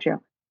Trader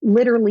Joe.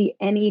 Literally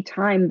any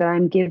time that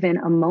I'm given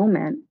a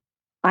moment,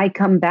 I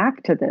come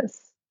back to this.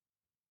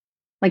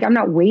 Like I'm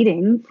not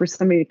waiting for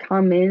somebody to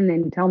come in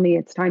and tell me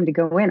it's time to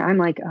go in. I'm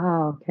like,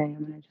 oh, okay,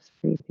 I'm going to just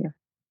breathe here.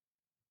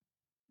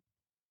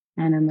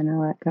 And I'm going to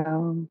let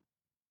go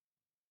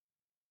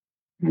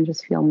and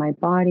just feel my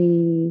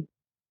body.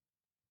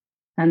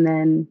 And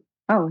then,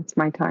 oh, it's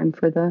my time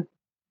for the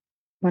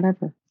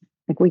whatever.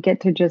 Like we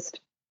get to just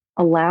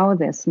allow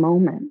this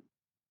moment.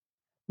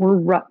 We're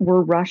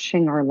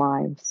rushing our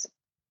lives.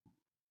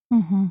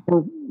 Mm-hmm.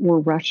 We're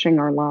rushing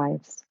our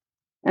lives.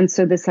 And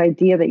so this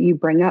idea that you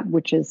bring up,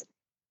 which is,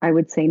 I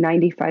would say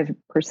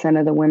 95%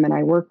 of the women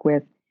I work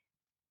with,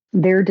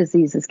 their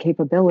disease is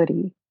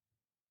capability.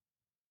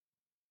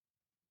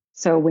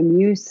 So when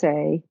you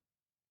say,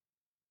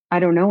 I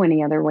don't know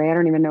any other way, I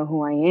don't even know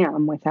who I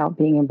am without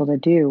being able to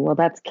do, well,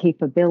 that's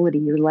capability.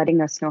 You're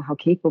letting us know how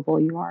capable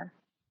you are.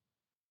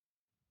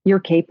 You're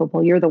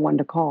capable. You're the one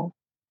to call.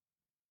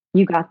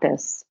 You got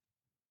this.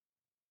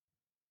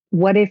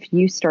 What if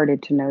you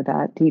started to know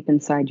that deep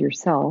inside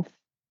yourself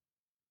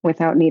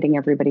without needing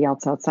everybody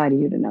else outside of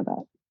you to know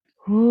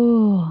that?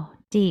 Ooh,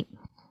 deep.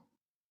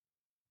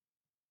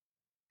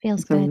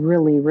 Feels It's a good.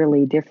 really,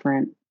 really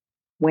different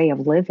way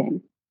of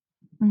living.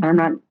 And I'm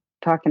Mm-hmm. not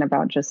talking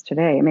about just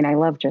today. I mean, I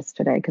love just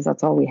today because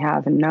that's all we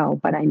have and know.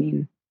 But I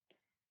mean,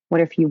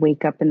 what if you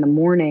wake up in the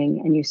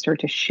morning and you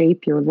start to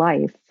shape your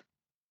life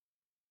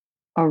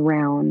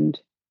around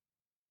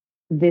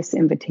this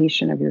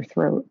invitation of your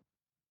throat?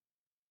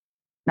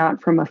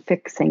 Not from a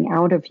fixing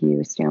out of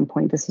you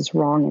standpoint, this is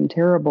wrong and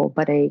terrible,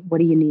 but what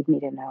do you need me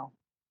to know?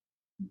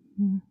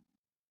 Mm-hmm.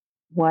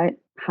 What,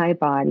 hi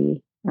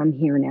body, I'm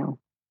here now.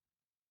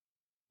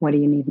 What do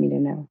you need me to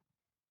know?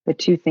 The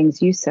two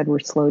things you said were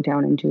slow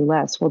down and do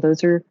less. Well,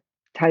 those are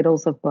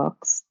titles of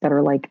books that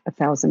are like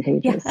 1,000 Yeah.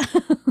 pages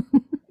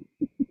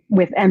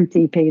with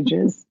empty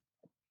pages.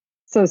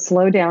 So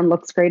slow down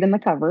looks great in the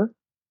cover.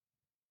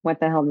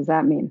 What the hell does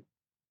that mean?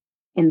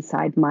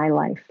 Inside my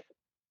life,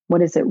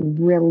 what does it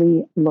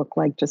really look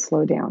like to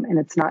slow down? And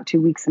it's not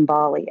 2 weeks in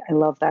Bali. I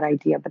love that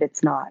idea, but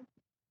it's not.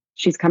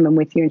 She's coming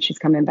with you and she's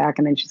coming back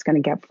and then she's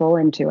going to get full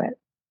into it.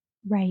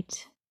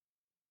 Right.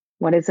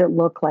 What does it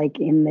look like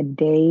in the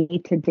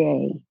day to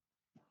day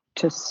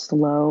to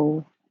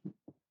slow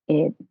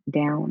it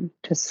down,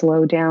 to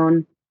slow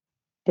down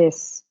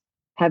this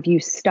Have you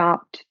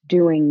stopped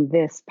doing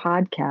this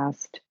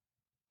podcast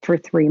for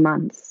 3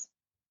 months?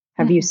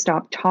 Have you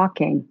stopped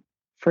talking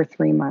for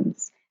 3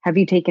 months? Have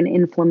you taken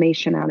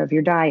inflammation out of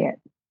your diet?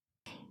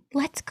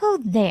 Let's go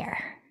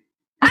there.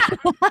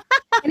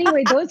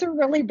 Anyway, those are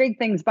really big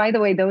things. By the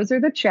way, those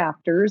are the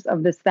chapters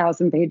of this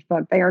 1,000-page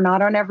book. They are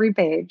not on every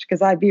page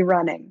because I'd be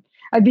running.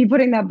 I'd be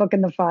putting that book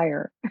in the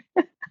fire.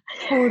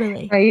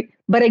 Totally. Right.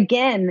 But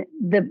again,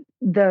 the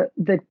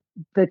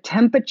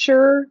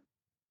temperature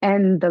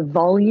and the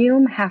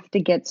volume have to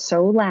get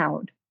so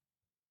loud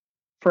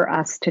for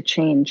us to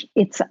change.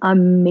 It's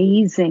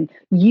amazing.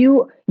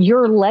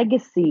 Your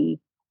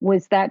legacy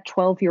was that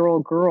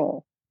 12-year-old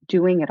girl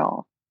doing it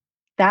all.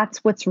 That's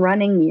what's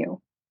running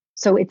you.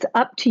 So it's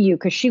up to you,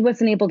 because she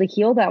wasn't able to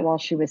heal that while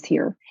she was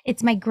here.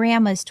 It's my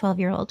grandma's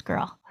 12-year-old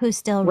girl who's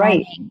still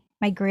Right. running.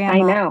 My grandma, I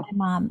know.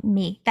 my mom,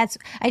 me.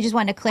 I just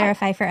want to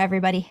clarify for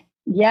everybody.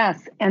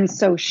 Yes. And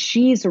so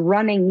she's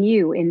running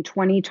you in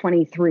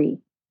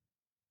 2023.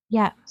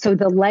 Yeah. So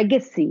the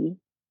legacy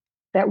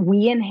that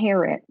we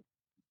inherit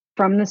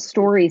from the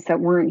stories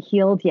that weren't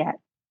healed yet,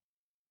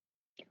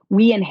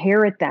 we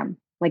inherit them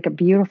like a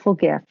beautiful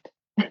gift.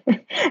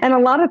 And a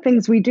lot of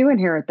things we do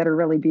inherit that are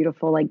really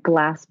beautiful, like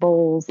glass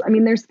bowls. I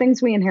mean, there's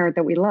things we inherit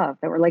that we love,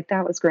 that we're like,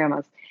 that was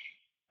grandma's.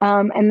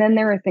 And then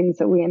there are things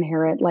that we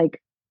inherit,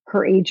 like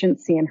her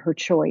agency and her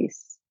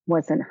choice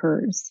wasn't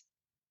hers.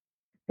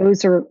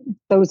 Those are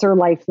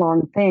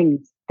lifelong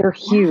things. They're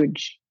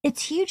huge.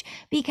 It's huge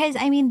because,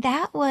 I mean,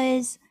 that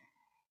was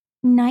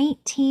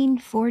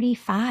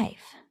 1945.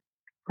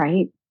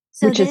 Right.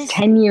 So Which is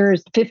 10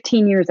 years,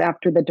 15 years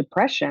after the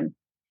Depression.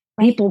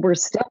 Right. People were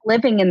still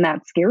living in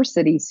that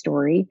scarcity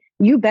story.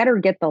 You better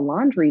get the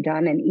laundry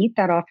done and eat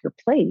that off your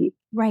plate.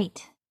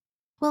 Right.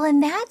 Well,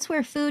 and that's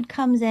where food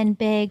comes in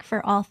big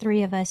for all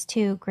three of us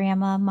too,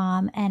 Grandma,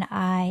 Mom, and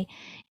I,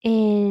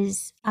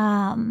 is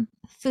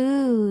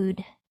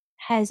food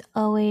has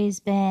always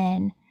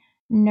been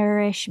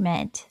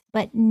nourishment,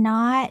 but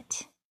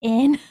not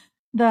in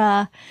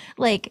the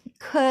like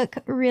cook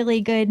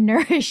really good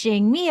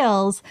nourishing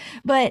meals,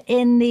 but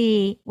in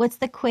the what's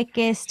the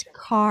quickest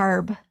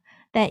carb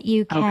that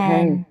you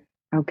can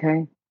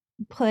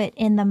put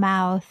in the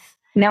mouth.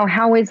 Now,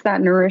 how is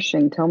that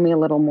nourishing? Tell me a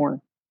little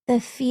more. The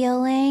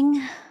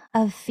feeling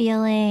of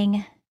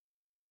feeling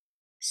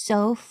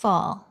so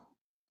full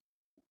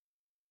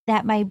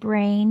that my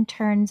brain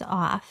turns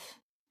off,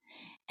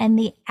 and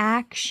the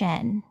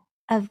action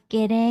of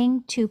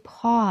getting to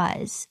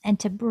pause and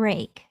to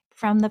break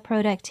from the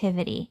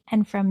productivity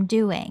and from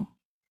doing,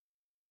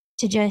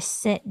 to just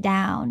sit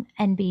down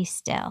and be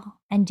still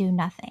and do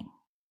nothing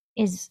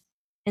is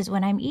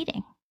when I'm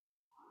eating.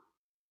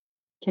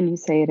 Can you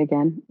say it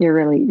again?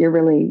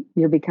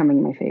 You're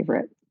becoming my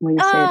favorite. Will you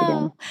say it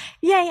again?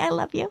 Yay, I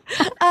love you.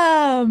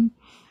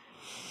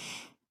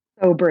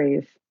 So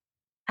brave.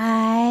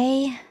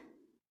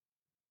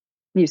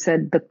 You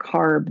said the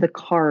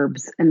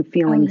carbs and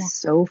feeling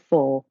so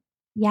full.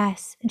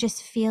 Yes,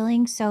 just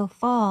feeling so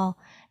full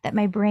that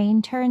my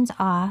brain turns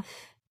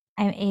off.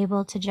 I'm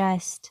able to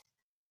just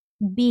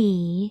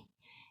be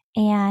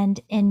and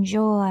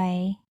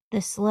enjoy the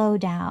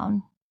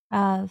slowdown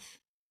of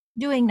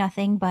doing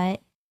nothing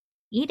but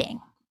eating.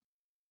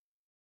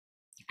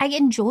 I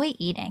enjoy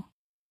eating.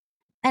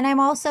 And I'm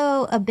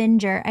also a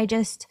binger. I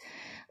just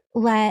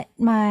let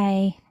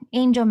my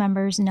angel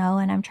members know,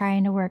 and I'm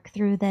trying to work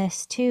through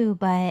this too,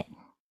 but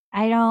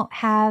I don't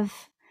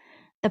have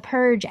the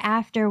purge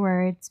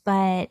afterwards,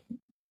 but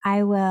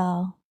I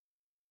will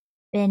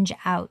binge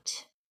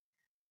out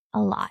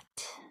a lot.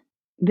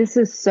 This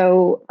is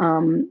so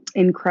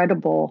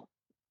incredible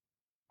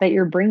that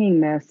you're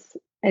bringing this.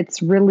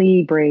 It's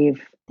really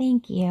brave.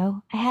 Thank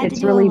you. I had it's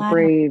to do really a lot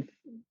brave. Of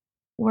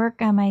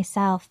work on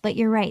myself, but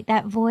you're right.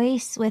 That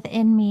voice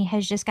within me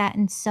has just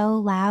gotten so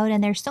loud,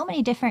 and there's so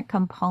many different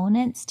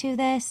components to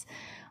this.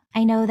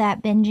 I know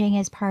that binging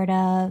is part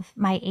of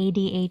my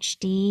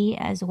ADHD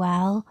as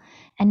well,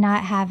 and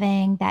not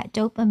having that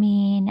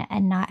dopamine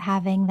and not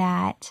having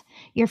that,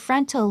 your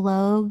frontal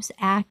lobes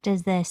act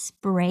as this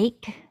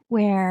brake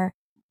where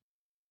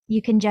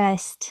you can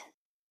just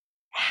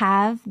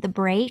have the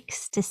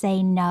brakes to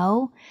say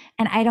no.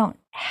 And I don't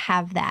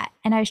have that.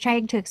 And I was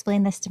trying to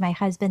explain this to my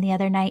husband the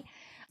other night.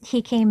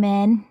 He came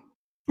in,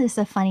 this is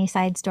a funny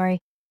side story,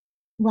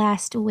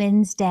 last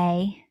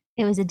Wednesday.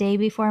 It was a day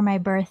before my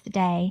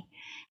birthday.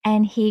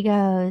 And he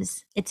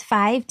goes, it's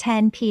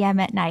 5:10 p.m.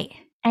 at night.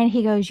 And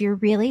he goes, you're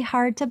really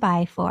hard to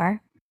buy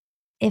for.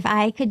 If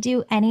I could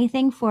do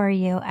anything for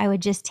you, I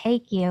would just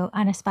take you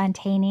on a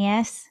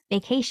spontaneous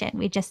vacation.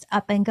 We just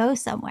up and go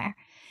somewhere.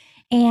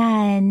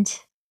 And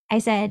I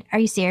said, are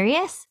you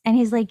serious? And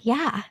he's like,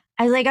 yeah.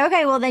 I was like,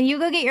 okay, well then you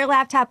go get your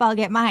laptop, I'll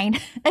get mine.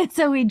 And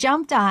so we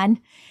jumped on,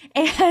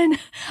 and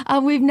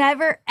we've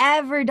never,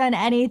 ever done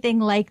anything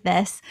like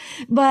this,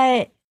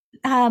 but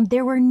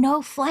there were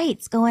no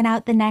flights going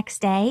out the next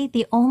day.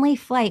 The only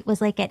flight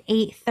was like at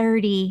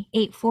 8:30,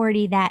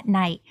 8:40 that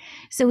night.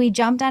 So we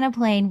jumped on a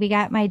plane. We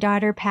got my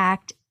daughter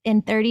packed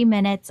in 30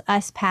 minutes,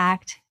 us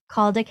packed,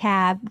 called a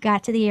cab,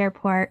 got to the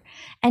airport,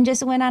 and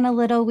just went on a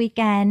little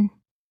weekend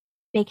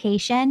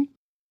vacation.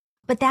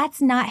 But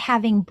that's not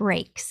having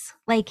breaks.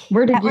 Like,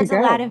 Where did that you was a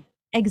go? lot of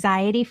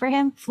anxiety for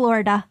him.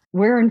 Florida.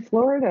 Where in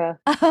Florida?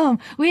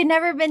 We had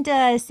never been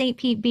to St.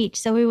 Pete Beach,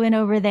 so we went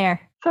over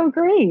there. So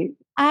great.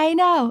 I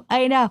know.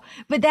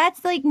 But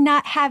that's like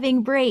not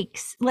having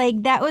breaks.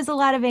 Like, that was a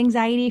lot of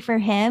anxiety for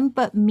him.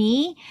 But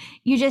me,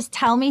 you just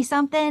tell me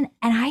something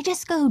and I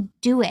just go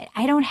do it.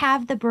 I don't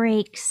have the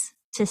breaks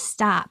to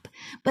stop.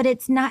 But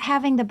it's not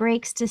having the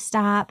breaks to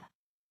stop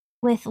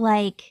with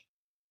like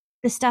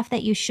the stuff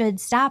that you should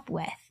stop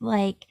with,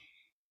 like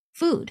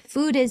food.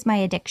 Food is my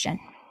addiction.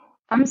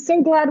 I'm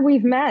so glad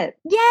we've met.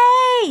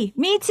 Yay!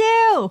 Me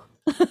too.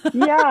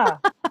 Yeah.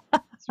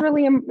 It's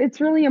really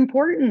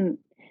important.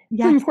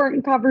 It's an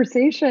important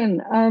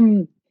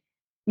conversation.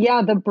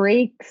 Yeah, the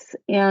breaks.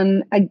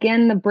 And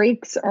again, the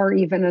breaks are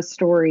even a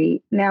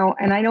story now.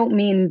 And I don't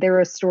mean they're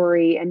a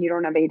story and you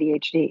don't have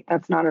ADHD.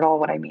 That's not at all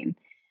what I mean.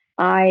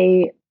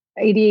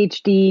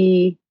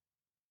 ADHD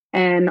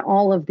and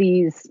all of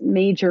these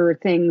major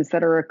things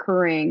that are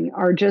occurring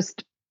are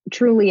just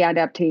truly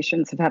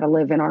adaptations of how to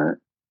live in our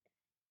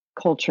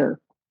culture.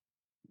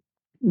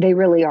 They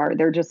really are.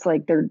 They're just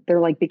like they're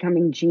like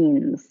becoming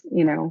genes,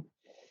 you know.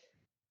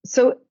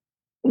 So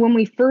when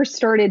we first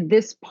started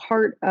this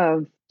part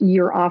of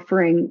your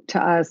offering to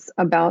us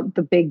about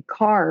the big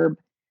carb,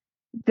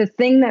 the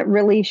thing that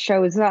really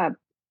shows up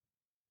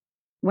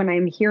when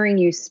I'm hearing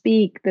you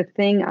speak, the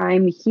thing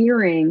I'm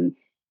hearing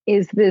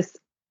is this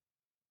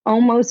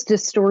almost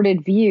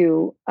distorted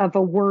view of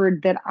a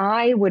word that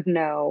I would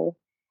know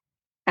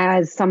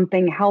as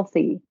something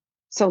healthy.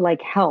 So,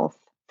 like health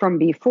from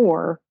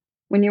before,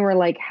 when you were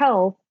like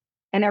health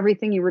and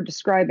everything you were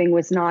describing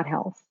was not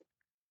health.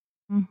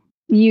 Mm.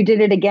 You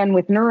did it again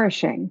with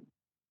nourishing.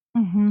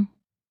 Mm-hmm.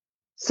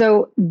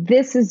 So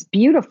this is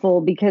beautiful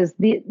because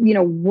the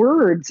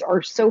words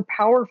are so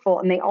powerful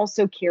and they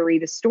also carry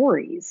the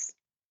stories.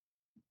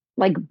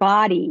 Like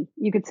body,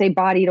 you could say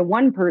body to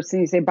one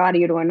person, you say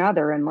body to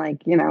another, and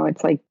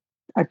it's like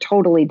a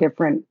totally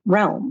different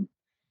realm.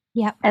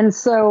 Yep. And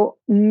so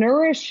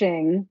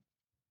nourishing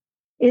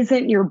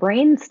isn't your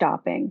brain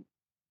stopping.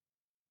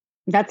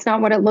 That's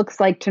not what it looks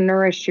like to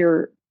nourish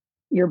your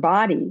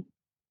body.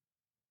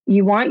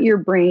 You want your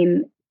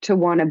brain to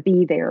want to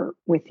be there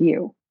with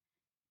you.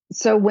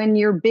 So when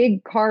your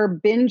big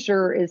carb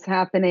binger is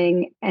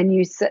happening and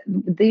you said,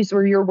 these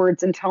were your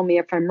words and tell me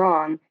if I'm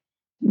wrong,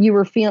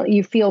 you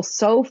feel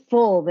so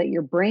full that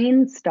your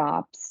brain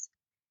stops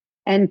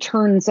and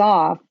turns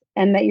off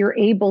and that you're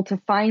able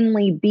to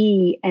finally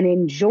be and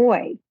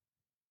enjoy.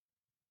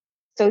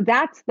 So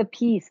that's the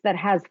piece that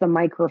has the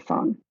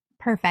microphone.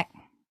 Perfect.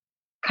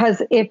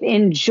 Because if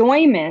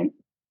enjoyment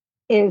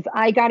is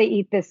I got to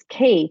eat this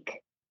cake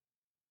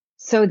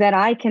so that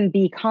I can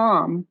be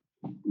calm,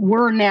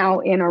 we're now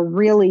in a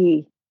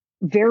really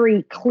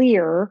very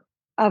clear,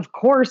 of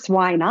course,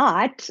 why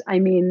not? I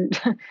mean,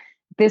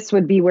 this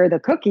would be where the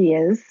cookie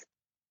is.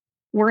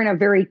 We're in a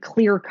very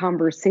clear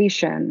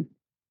conversation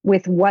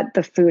with what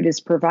the food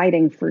is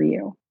providing for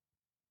you.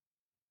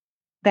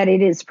 That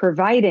it is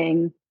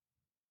providing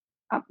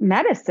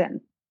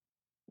medicine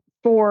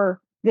for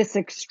this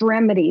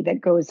extremity that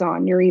goes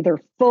on. You're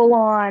either full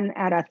on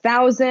at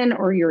 1,000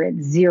 or you're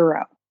at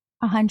 0.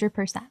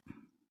 100%.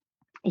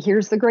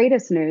 Here's the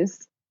greatest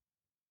news.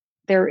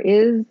 There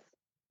is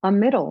a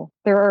middle.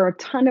 There are a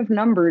ton of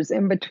numbers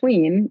in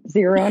between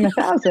 0 and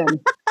 1,000.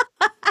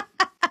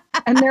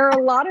 And there are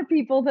a lot of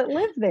people that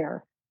live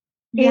there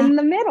in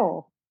the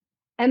middle.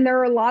 And there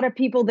are a lot of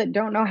people that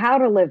don't know how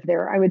to live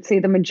there. I would say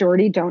the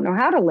majority don't know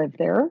how to live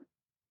there.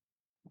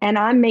 And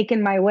I'm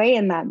making my way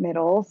in that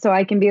middle so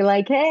I can be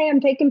like, hey,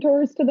 I'm taking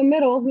tourists to the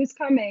middle. Who's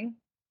coming?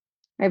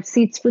 I have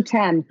seats for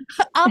 10.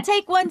 I'll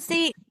take one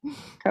seat.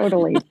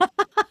 Totally.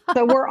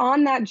 So we're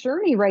on that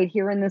journey right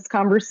here in this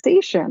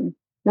conversation.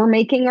 We're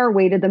making our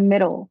way to the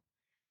middle.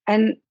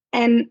 And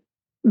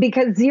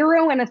because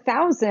 0 and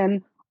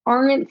 1,000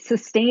 aren't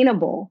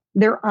sustainable,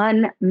 they're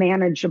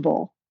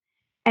unmanageable.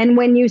 And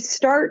when you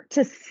start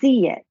to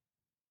see it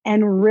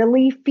and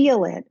really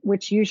feel it,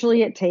 which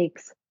usually it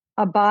takes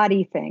a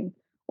body thing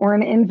or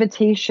an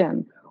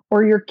invitation,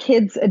 or your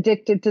kid's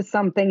addicted to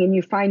something and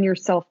you find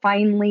yourself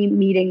finally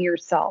meeting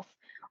yourself,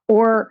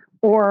 or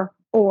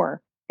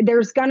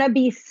there's going to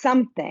be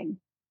something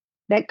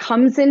that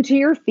comes into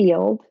your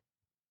field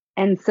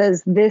and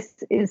says,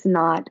 this is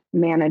not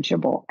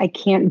manageable. I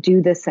can't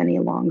do this any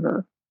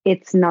longer.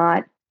 It's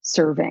not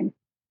serving.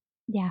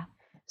 Yeah.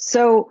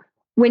 So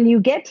when you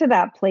get to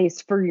that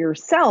place for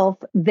yourself,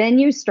 then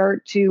you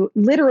start to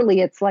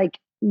literally, it's like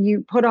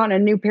you put on a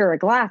new pair of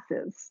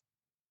glasses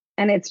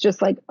and it's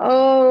just like,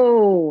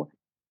 oh,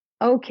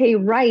 okay,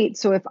 right.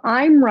 So if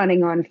I'm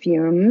running on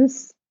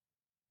fumes,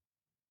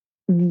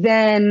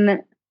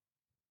 then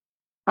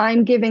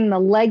I'm giving the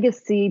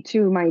legacy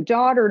to my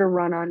daughter to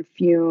run on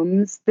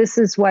fumes. This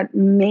is what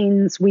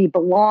means we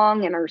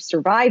belong and are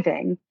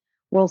surviving.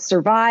 We'll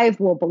survive,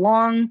 we'll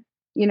belong,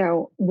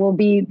 we'll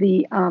be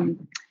the,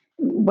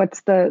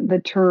 what's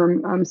the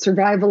term?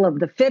 Survival of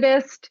the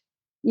fittest.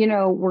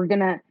 we're going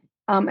to,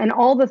 and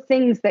all the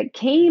things that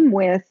came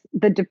with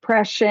the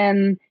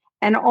depression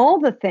and all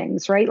the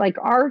things, right? Like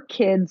our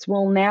kids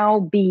will now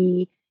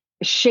be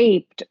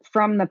shaped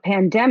from the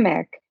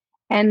pandemic.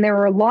 And there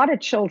were a lot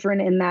of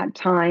children in that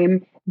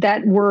time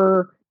that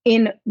were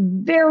in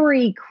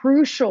very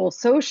crucial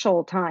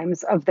social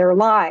times of their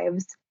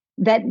lives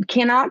that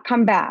cannot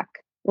come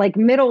back, like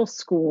middle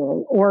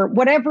school or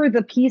whatever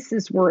the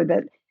pieces were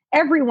that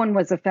everyone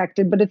was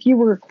affected. But if you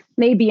were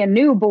maybe a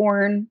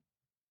newborn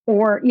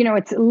or,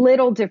 it's a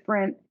little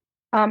different,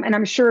 and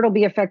I'm sure it'll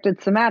be affected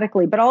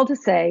somatically, but all to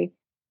say,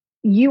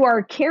 you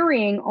are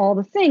carrying all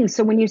the things.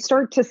 So when you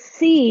start to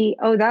see,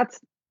 oh,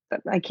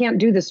 I can't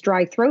do this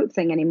dry throat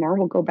thing anymore.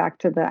 We'll go back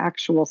to the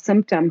actual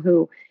symptom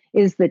who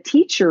is the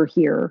teacher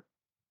here.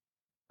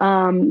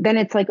 Then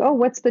it's like, oh,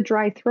 what's the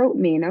dry throat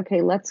mean?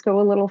 Okay, let's go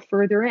a little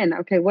further in.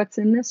 Okay, what's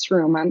in this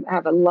room? I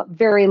have a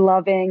very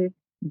loving,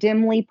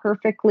 dimly,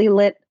 perfectly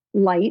lit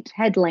light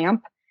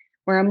headlamp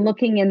where I'm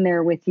looking in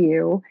there with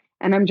you.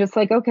 And I'm just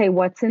like, okay,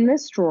 what's in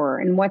this drawer?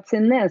 And what's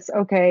in this?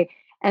 Okay.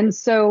 And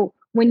so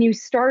when you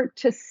start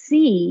to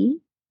see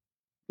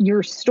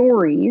your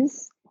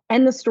stories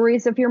and the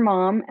stories of your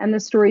mom and the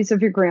stories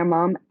of your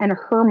grandmom and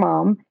her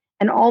mom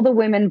and all the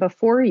women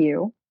before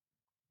you,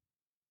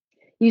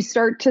 you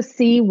start to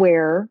see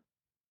where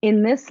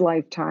in this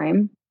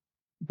lifetime,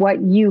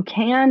 what you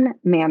can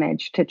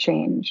manage to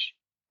change.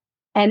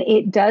 And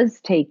it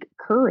does take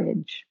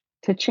courage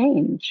to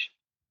change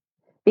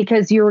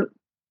because you're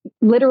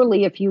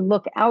literally, if you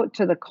look out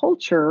to the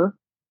culture,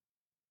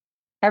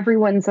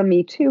 everyone's a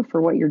me too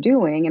for what you're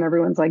doing. And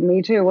everyone's like,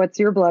 me too. What's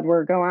your blood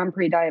work? Oh, I'm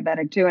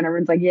pre-diabetic too. And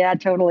everyone's like, yeah,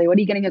 totally. What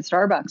are you getting at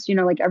Starbucks?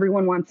 Like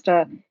everyone wants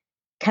to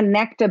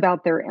connect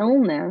about their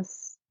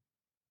illness,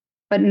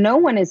 but no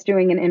one is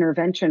doing an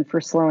intervention for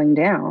slowing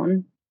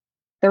down.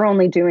 They're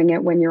only doing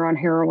it when you're on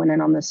heroin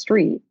and on the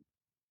street.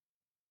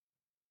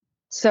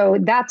 So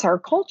that's our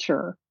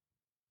culture.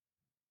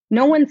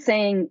 No one's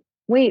saying,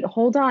 wait,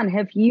 hold on.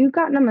 Have you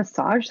gotten a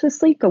massage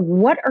this week?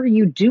 What are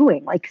you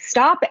doing? Like,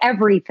 stop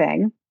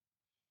everything.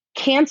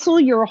 Cancel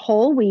your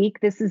whole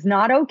week. This is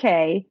not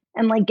okay.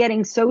 And like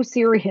getting so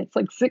serious,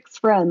 like 6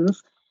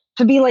 friends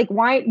to be like,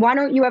 why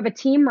don't you have a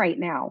team right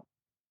now?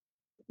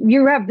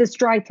 You have this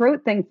dry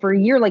throat thing for a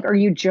year. Like, are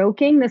you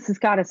joking? This has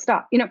got to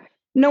stop.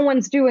 No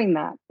one's doing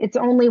that. It's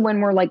only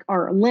when we're like,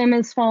 our limb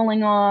is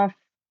falling off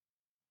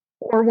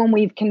or when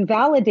we can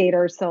validate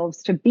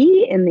ourselves to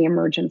be in the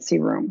emergency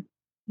room.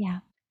 Yeah.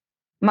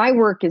 My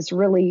work is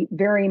really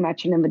very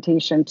much an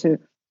invitation to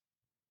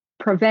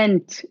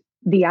prevent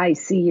the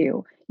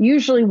ICU.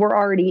 Usually we're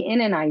already in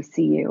an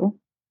ICU.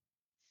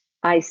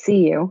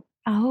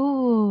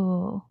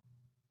 Oh.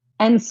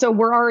 And so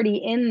we're already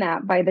in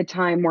that by the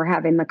time we're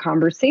having the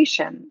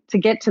conversation. To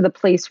get to the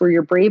place where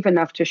you're brave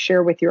enough to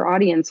share with your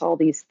audience all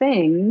these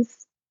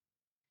things.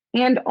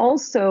 And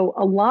also,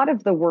 a lot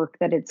of the work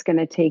that it's going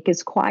to take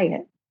is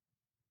quiet.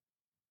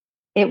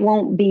 It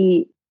won't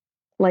be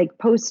like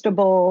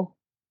postable.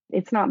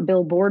 It's not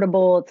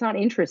billboardable. It's not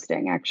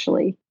interesting,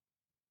 actually.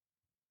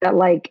 That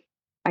like,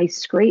 I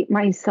scraped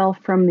myself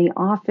from the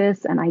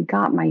office and I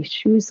got my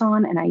shoes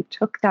on and I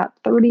took that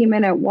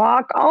 30-minute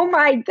walk. Oh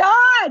my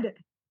God.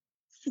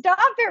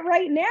 Stop it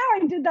right now.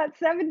 I did that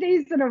 7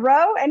 days in a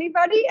row.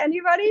 Anybody?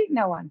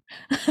 No one.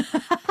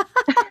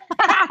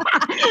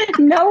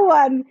 No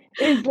one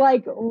is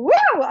like, woo,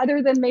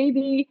 other than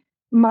maybe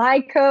my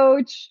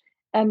coach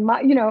and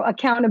my,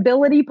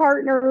 accountability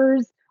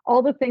partners,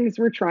 all the things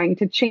we're trying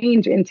to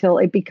change until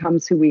it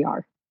becomes who we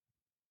are.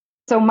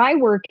 So my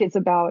work is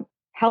about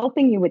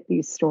helping you with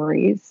these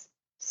stories,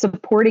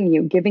 supporting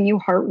you, giving you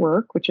heart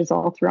work, which is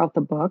all throughout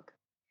the book,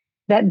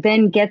 that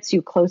then gets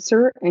you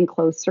closer and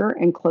closer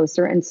and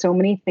closer. And so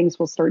many things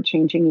will start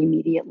changing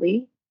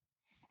immediately.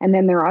 And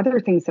then there are other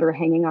things that are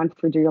hanging on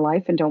for dear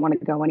life and don't want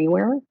to go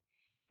anywhere.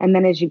 And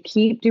then as you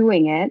keep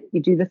doing it, you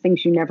do the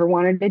things you never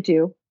wanted to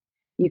do.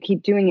 You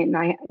keep doing it,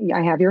 and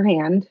I have your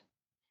hand,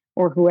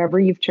 or whoever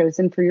you've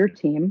chosen for your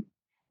team.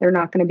 They're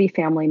not going to be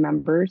family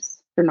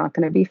members. They're not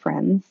going to be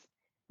friends.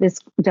 This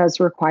does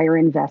require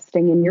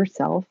investing in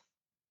yourself.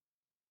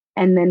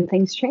 And then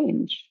things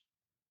change.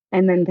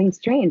 And then things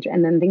change.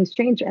 And then things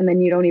change. And then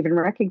you don't even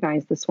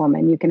recognize this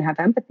woman. You can have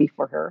empathy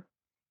for her.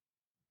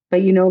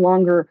 But you no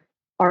longer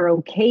are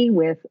okay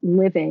with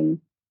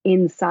living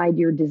inside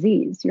your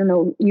disease. You're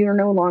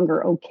no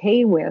longer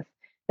okay with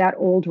that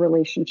old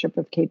relationship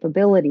of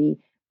capability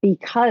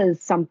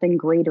because something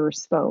greater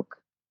spoke,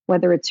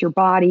 whether it's your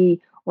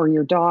body or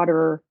your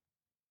daughter.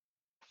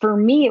 For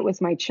me, it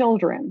was my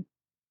children.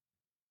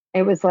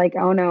 It was like,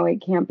 oh no,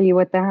 it can't be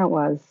what that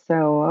was.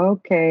 So,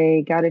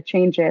 okay, got to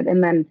change it.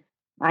 And then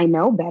I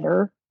know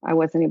better. I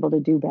wasn't able to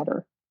do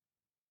better.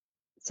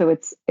 So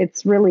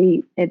it's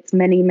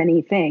many,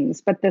 many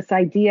things. But this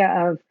idea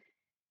of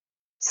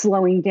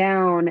slowing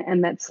down,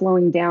 and that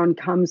slowing down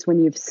comes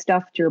when you've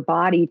stuffed your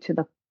body to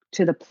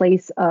the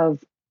place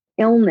of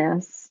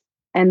illness,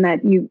 and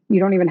that you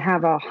don't even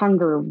have a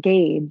hunger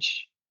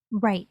gauge.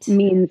 Right.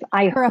 Means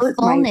I or hurt a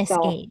fullness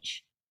myself.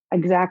 gauge.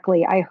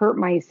 Exactly. I hurt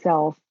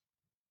myself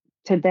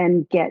to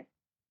then get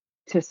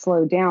to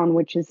slow down,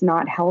 which is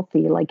not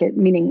healthy. Like it,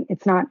 meaning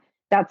it's not,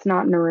 that's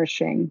not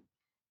nourishing.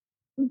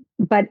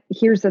 But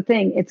here's the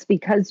thing, it's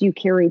because you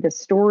carry the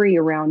story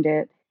around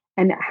it.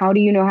 And how do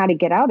you know how to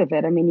get out of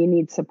it? I mean, you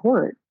need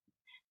support.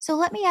 So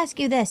let me ask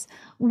you this.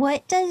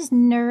 What does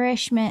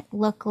nourishment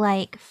look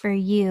like for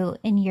you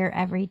in your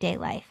everyday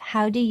life?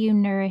 How do you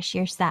nourish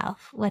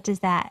yourself? What does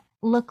that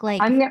look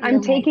like?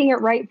 I'm taking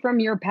it right from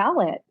your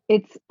palette.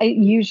 It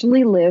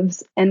usually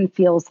lives and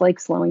feels like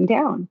slowing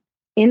down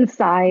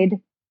inside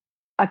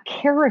a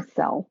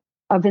carousel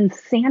of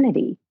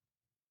insanity,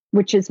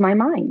 which is my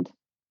mind.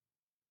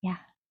 Yeah.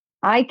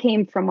 I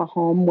came from a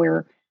home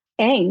where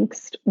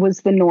angst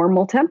was the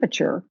normal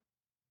temperature,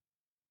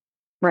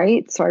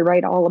 right? So I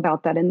write all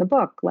about that in the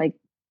book. Like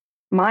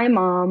my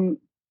mom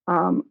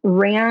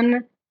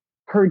ran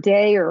her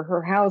day or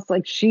her house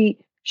like she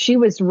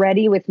was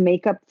ready with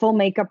makeup, full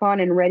makeup on,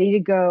 and ready to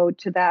go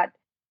to that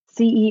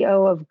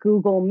CEO of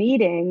Google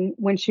meeting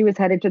when she was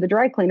headed to the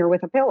dry cleaner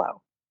with a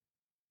pillow.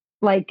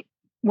 Like,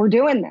 we're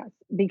doing this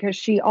because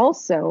she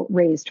also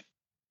raised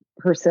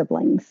her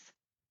siblings.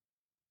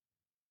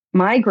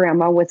 My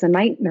grandma was a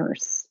night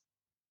nurse.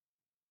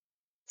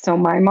 So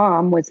my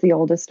mom was the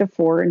oldest of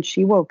four, and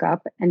she woke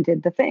up and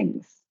did the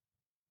things.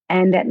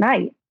 And at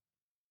night,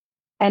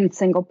 and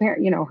single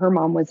parent, her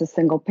mom was a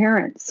single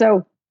parent.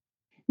 So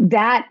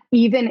that,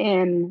 even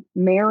in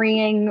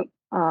marrying,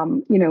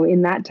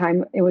 in that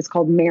time, it was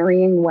called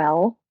marrying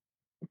well.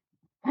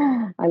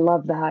 I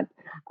love that.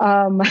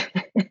 I'm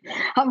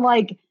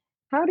like,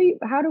 how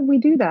do we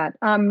do that?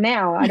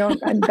 Now I don't,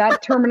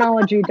 that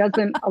terminology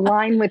doesn't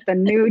align with the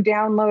new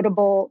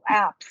downloadable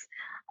apps.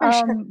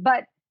 Sure.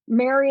 But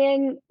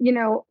marrying,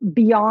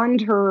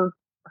 beyond her,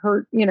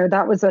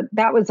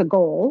 that was a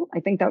goal. I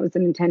think that was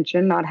an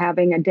intention, not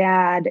having a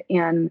dad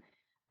and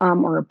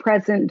or a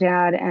present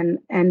dad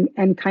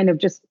and kind of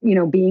just,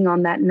 being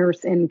on that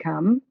nurse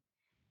income.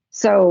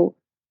 So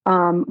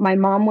my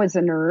mom was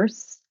a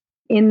nurse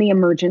in the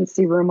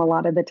emergency room a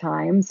lot of the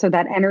time. So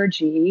that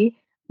energy,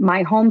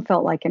 my home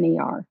felt like an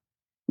ER.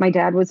 My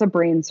dad was a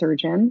brain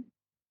surgeon.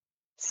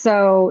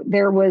 So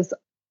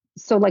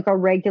like a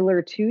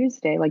regular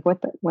Tuesday, like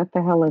what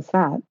the hell is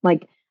that?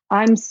 Like,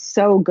 I'm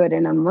so good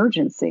in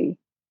emergency.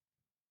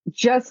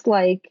 Just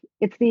like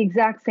it's the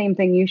exact same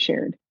thing you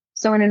shared.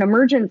 So in an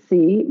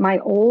emergency, my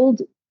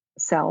old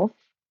self,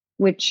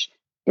 which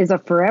is a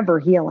forever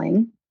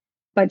healing,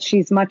 but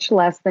she's much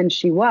less than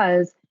she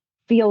was,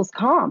 feels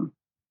calm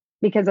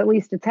because at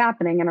least it's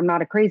happening. And I'm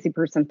not a crazy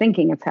person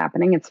thinking it's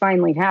happening. It's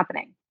finally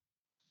happening.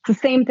 It's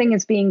the same thing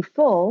as being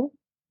full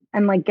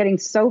and like getting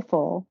so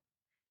full.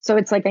 So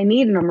it's like, I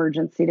need an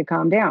emergency to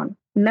calm down.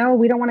 No,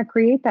 we don't want to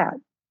create that.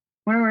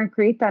 We don't want to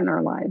create that in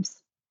our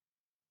lives.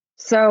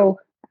 So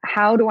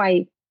how do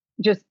I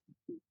just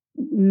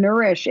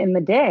nourish in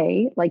the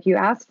day? Like you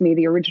asked me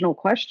the original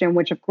question,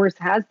 which of course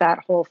has that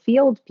whole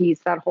field piece,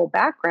 that whole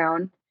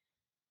background,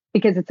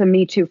 because it's a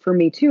me too for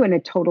me too in a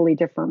totally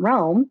different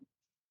realm.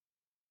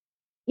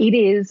 It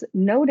is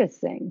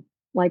noticing,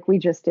 like we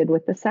just did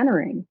with the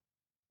centering.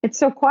 It's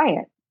so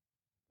quiet.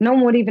 No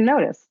one would even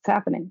notice it's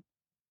happening.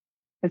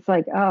 It's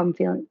like, oh, I'm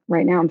feeling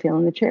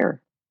the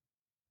chair.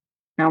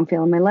 Now I'm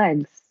feeling my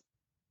legs.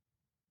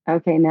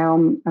 Okay,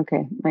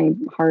 my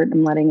heart,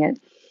 I'm letting it.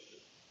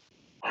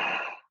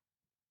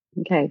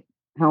 Okay,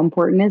 how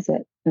important is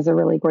it? Is a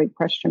really great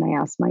question I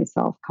ask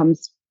myself.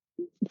 Comes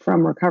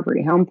from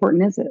recovery. How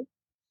important is it?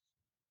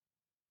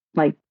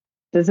 Like,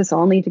 does this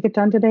all need to get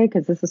done today?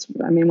 Because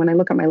when I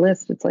look at my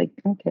list, it's like,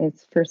 okay,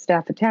 it's for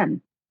staff of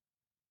 10.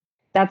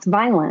 That's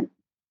violent.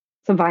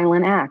 It's a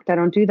violent act. I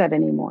don't do that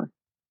anymore.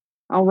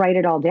 I'll write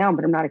it all down,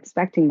 but I'm not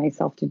expecting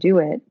myself to do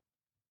it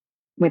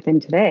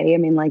within today.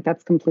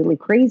 That's completely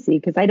crazy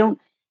because I don't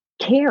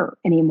care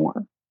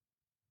anymore.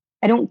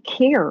 I don't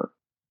care.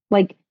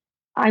 Like,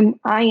 I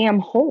am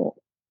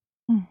whole.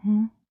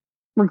 Mm-hmm.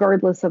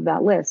 Regardless of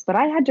that list. But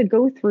I had to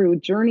go through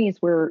journeys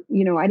where,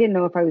 I didn't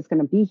know if I was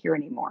going to be here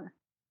anymore.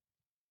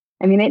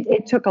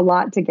 It took a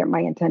lot to get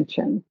my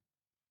attention.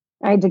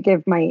 I had to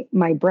give my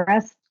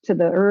breath to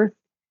the earth.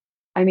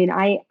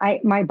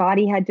 My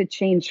body had to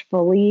change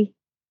fully.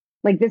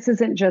 Like, this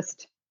isn't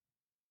just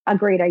a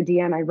great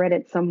idea and I read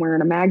it somewhere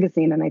in a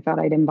magazine and I thought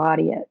I'd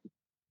embody it.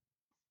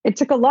 It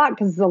took a lot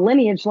because it's a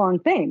lineage long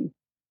thing.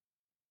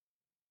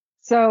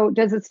 So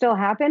does it still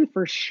happen?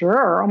 For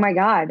sure. Oh my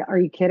God. Are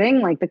you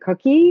kidding? Like the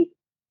cookie?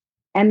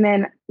 And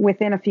then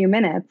within a few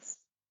minutes,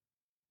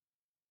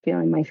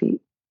 feeling my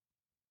feet.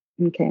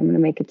 Okay, I'm going to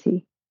make a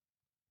tea.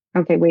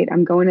 Okay, wait,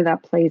 I'm going to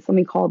that place. Let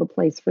me call the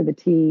place for the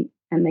tea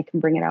and they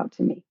can bring it out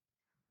to me.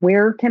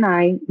 Where can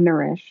I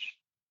nourish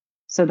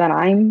so that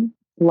I'm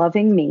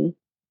loving me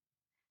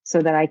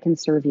so that I can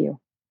serve you?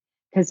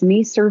 Because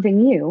me serving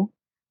you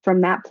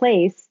from that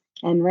place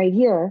and right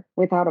here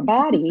without a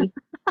body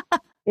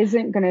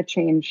isn't going to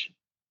change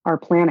our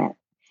planet.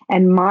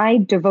 And my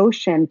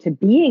devotion to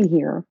being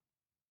here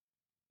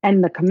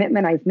and the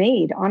commitment I've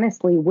made,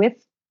 honestly, with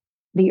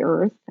the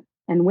earth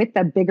and with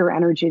that bigger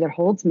energy that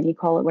holds me,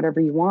 call it whatever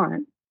you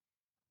want.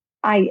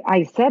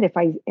 I said, if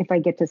I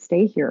get to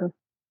stay here,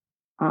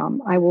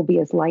 I will be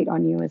as light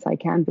on you as I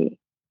can be.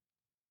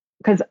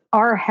 Because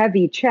our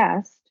heavy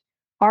chest,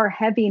 our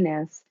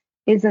heaviness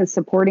isn't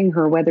supporting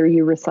her, whether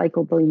you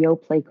recycle the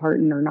Yoplait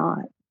carton or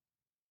not.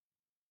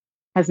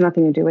 Has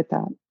nothing to do with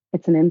that.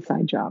 It's an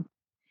inside job.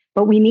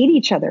 But we need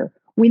each other.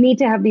 We need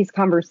to have these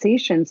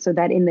conversations so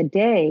that in the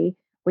day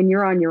when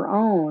you're on your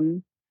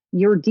own,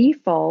 your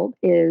default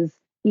is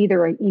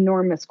either an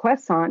enormous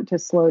croissant to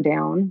slow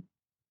down,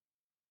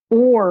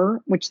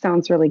 or, which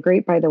sounds really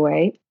great, by the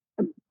way,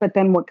 but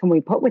then what can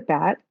we put with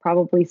that?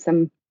 Probably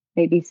some,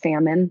 maybe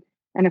salmon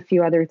and a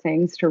few other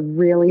things to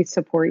really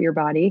support your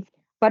body.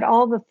 But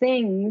all the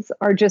things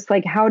are just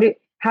like, how do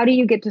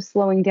you get to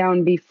slowing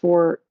down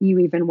before you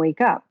even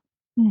wake up?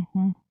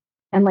 Mm-hmm.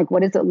 And like,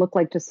 what does it look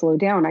like to slow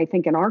down? I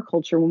think in our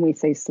culture, when we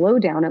say slow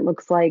down, it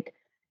looks like,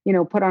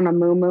 put on a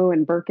muumuu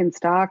and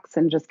Birkenstocks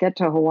and just get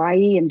to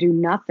Hawaii and do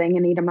nothing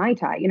and eat a Mai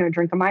Tai,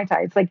 drink a Mai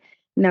Tai. It's like,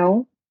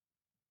 no.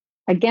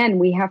 Again,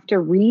 we have to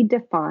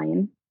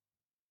redefine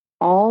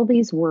all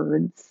these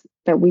words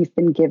that we've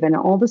been given,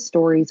 all the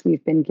stories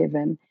we've been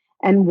given,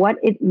 and what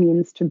it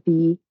means to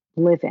be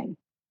living.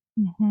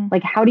 Mm-hmm.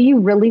 Like, how do you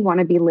really want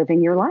to be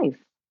living your life?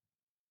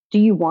 Do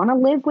you want to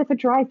live with a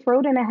dry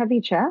throat and a heavy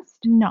chest?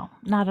 No,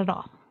 not at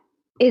all.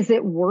 Is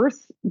it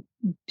worth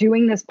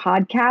doing this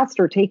podcast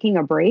or taking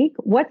a break?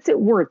 What's it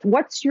worth?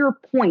 What's your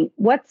point?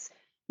 What's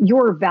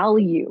your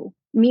value,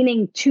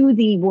 meaning to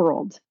the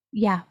world?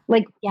 Yeah.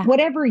 Like, Yeah.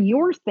 whatever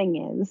your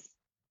thing is,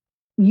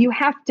 you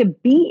have to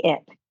be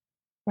it.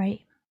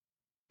 Right.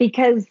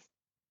 Because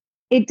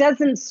it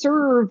doesn't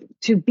serve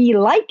to be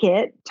like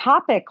it,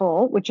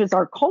 topical, which is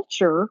our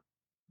culture,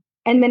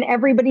 and then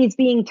everybody's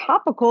being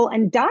topical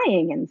and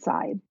dying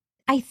inside.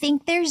 I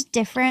think there's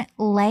different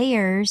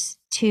layers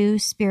to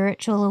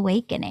spiritual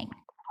awakening.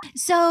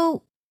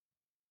 So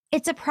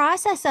it's a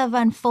process of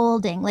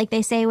unfolding, like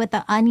they say with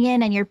the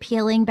onion, and you're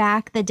peeling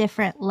back the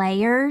different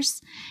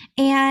layers.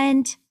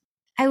 And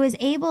I was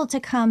able to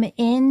come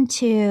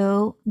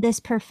into this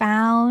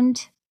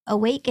profound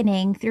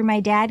awakening through my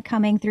dad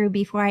coming through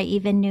before I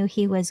even knew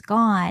he was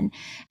gone.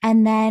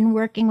 And then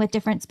working with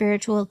different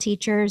spiritual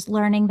teachers,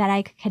 learning that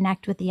I could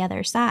connect with the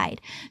other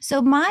side.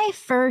 So my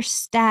first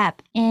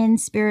step in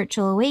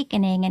spiritual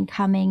awakening and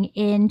coming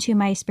into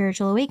my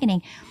spiritual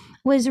awakening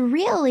was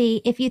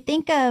really, if you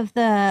think of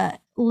the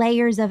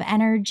layers of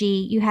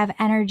energy, you have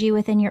energy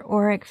within your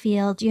auric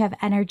field, you have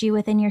energy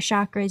within your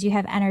chakras, you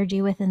have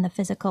energy within the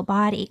physical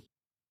body.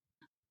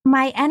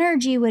 My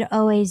energy would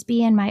always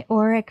be in my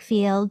auric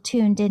field,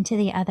 tuned into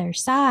the other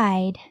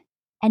side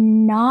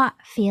and not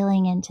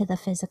feeling into the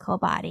physical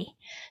body.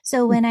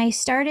 So when I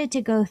started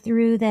to go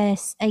through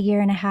this a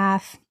year and a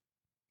half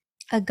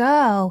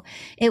ago,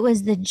 it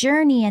was the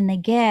journey and the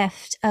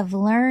gift of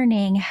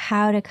learning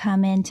how to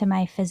come into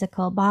my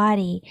physical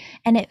body.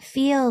 And it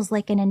feels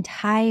like an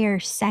entire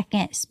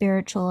second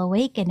spiritual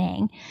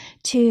awakening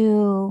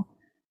to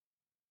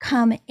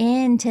come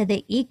into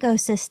the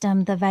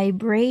ecosystem, the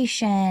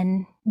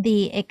vibration,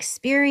 the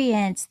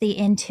experience, the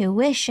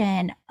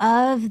intuition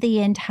of the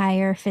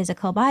entire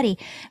physical body.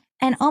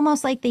 And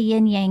almost like the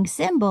yin yang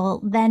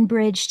symbol, then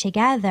bridge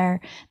together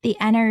the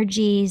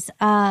energies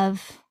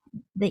of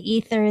the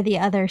ether, the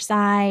other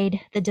side,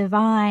 the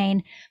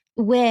divine,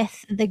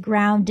 with the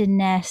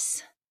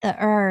groundedness, the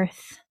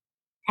earth,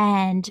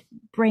 and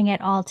bring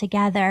it all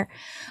together.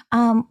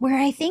 Where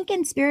I think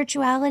in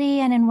spirituality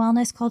and in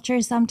wellness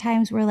culture,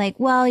 sometimes we're like,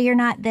 well, you're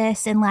not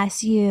this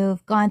unless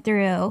you've gone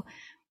through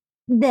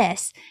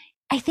this.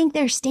 I think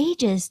there's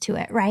stages to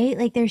it, right?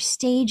 Like there's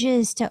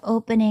stages to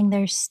opening,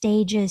 there's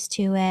stages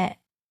to it.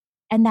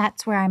 And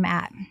that's where I'm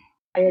at.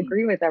 I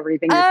agree with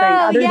everything you're saying.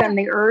 Other than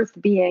the earth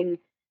being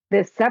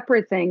this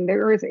separate thing, the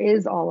earth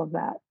is all of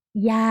that.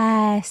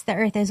 Yes, the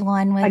earth is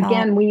one with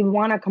Again, we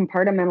want to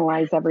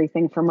compartmentalize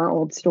everything from our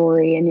old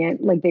story, and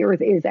yet like the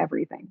earth is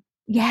everything.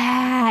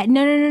 Yeah.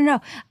 No.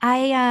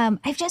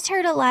 I've just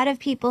heard a lot of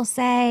people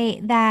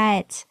say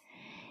that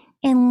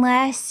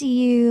unless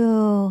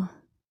you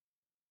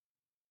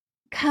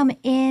come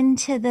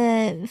into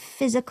the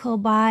physical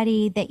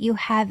body, that you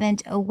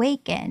haven't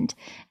awakened.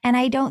 And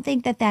I don't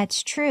think that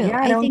that's true.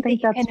 Yeah, I don't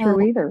think that's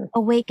true either.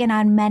 Awaken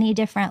on many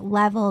different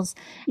levels.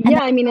 Yeah,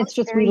 I mean, it's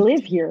just we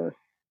live here.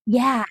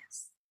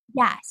 Yes.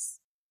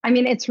 I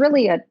mean, it's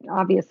really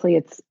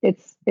obviously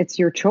it's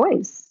your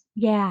choice.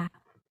 Yeah.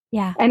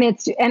 And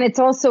it's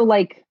also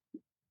like,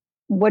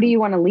 what do you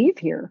want to leave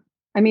here?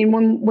 I mean,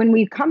 when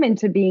we come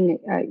into being,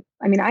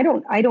 I mean, I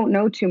don't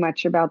know too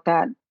much about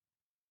that,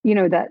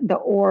 that the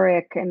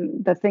auric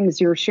and the things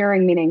you're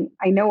sharing, meaning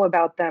I know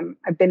about them.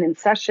 I've been in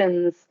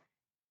sessions,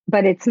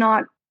 but it's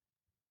not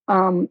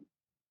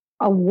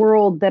a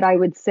world that I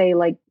would say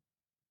like,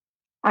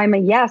 I'm a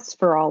yes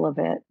for all of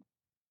it.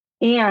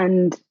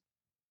 And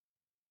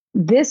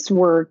this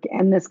work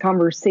and this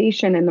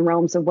conversation in the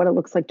realms of what it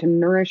looks like to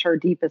nourish our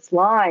deepest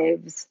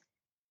lives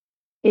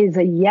is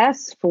a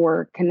yes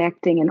for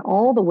connecting in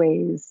all the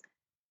ways.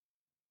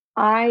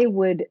 I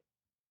would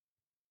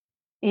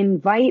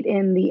invite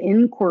in the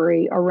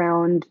inquiry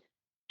around,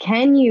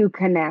 can you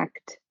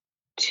connect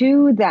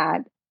to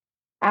that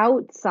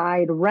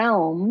outside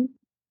realm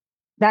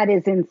that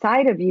is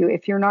inside of you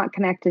if you're not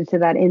connected to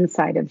that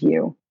inside of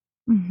you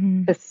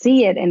Mm-hmm. to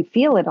see it and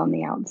feel it on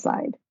the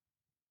outside.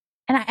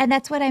 And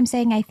that's what I'm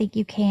saying. I think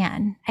you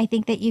can. I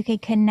think that you can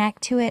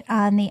connect to it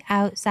on the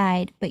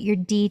outside, but you're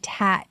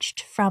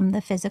detached from the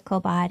physical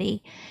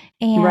body.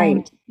 Right.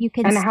 And you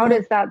can And how still,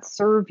 does that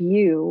serve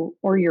you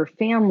or your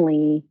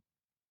family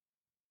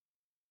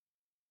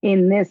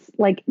in this?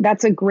 Like,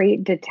 that's a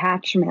great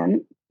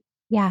detachment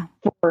yeah,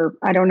 for,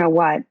 I don't know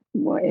what,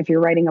 if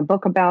you're writing a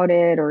book about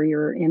it or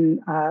you're in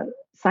a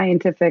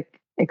scientific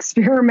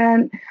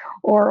experiment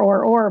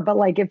but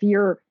like if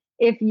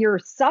you're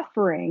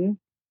suffering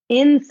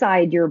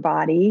inside your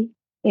body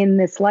in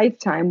this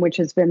lifetime, which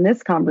has been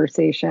this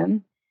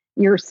conversation,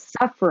 you're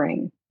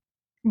suffering.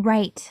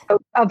 right.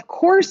 Of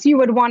course you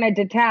would want to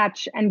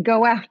detach and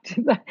go out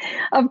to the,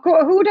 of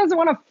course, who doesn't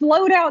want to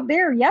float out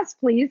there? Yes,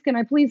 please. Can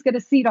I please get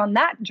a seat on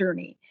that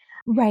journey?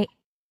 Right.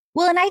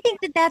 Well, and I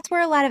think that that's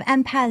where a lot of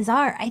empaths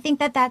are. I think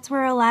that that's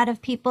where a lot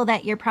of people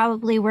that you're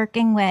probably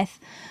working with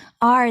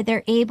are.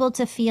 They're able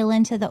to feel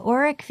into the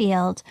auric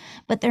field,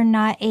 but they're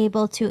not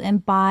able to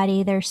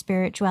embody their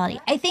spirituality.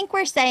 I think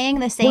we're saying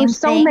the We're same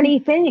so thing many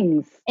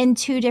things. in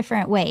two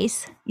different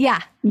ways.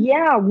 Yeah.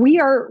 Yeah, we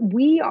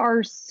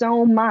are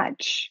so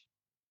much.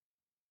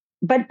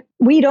 But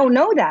we don't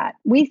know that.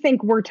 We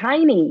think we're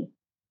tiny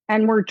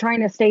and we're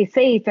trying to stay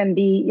safe and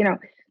be,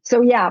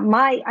 so yeah,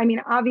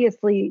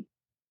 obviously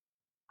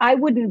I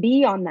wouldn't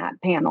be on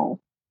that panel.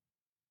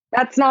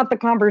 That's not the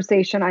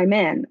conversation I'm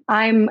in.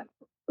 I'm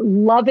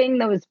loving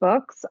those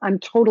books. I'm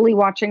totally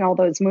watching all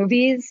those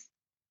movies.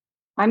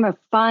 I'm a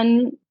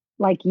fun,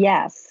 like,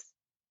 yes.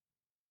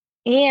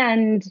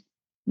 And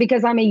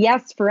because I'm a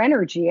yes for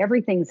energy,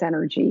 everything's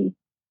energy.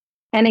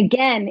 And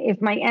again,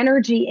 if my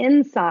energy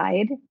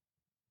inside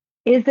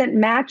isn't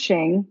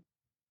matching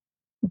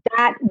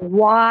that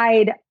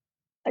wide,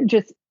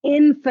 just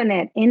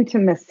infinite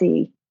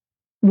intimacy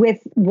with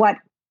what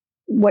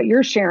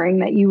you're sharing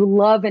that you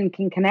love and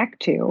can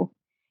connect to,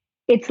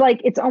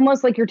 it's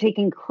almost like you're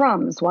taking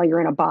crumbs while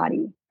you're in a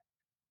body.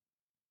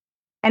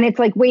 And it's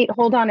like, wait,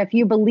 hold on. If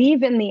you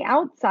believe in the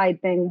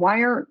outside thing,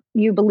 why aren't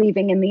you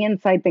believing in the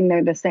inside thing?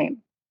 They're the same.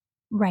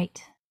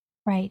 Right.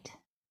 Right.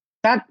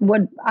 That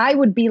would I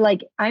would be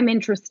like, I'm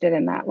interested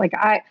in that. Like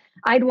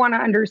I'd want to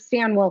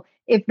understand, well,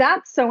 if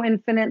that's so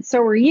infinite,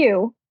 so are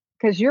you,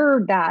 because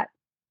you're that.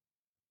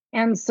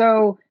 And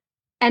so,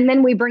 and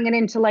then we bring it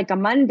into like a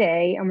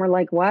Monday and we're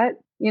like, what?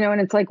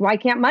 And it's like, why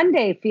can't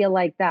Monday feel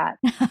like that?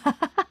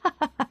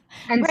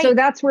 And so Right.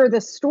 that's where the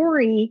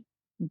story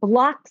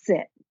blocks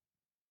it.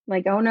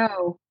 Like, oh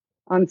no,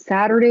 on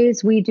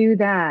Saturdays we do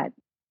that,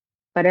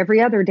 but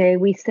every other day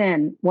we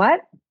sin.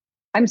 What?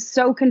 I'm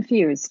so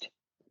confused.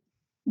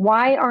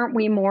 Why aren't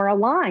we more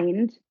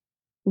aligned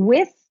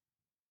with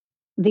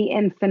the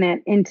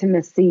infinite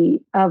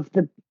intimacy of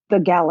the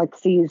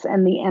galaxies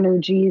and the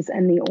energies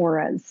and the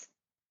auras?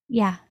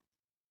 Yeah.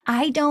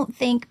 I don't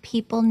think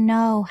people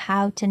know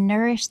how to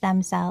nourish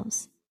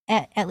themselves,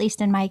 at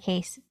least in my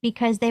case,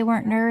 because they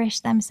weren't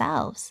nourished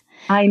themselves.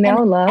 I And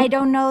know, love. I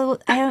don't know,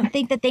 I don't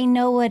think that they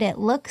know what it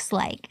looks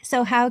like.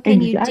 So how can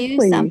you do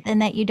Exactly. something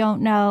that you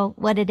don't know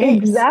what it is?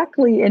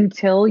 Exactly.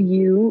 Until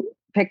you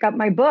pick up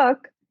my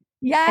book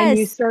and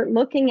you Yes. start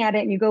looking at it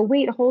and you go,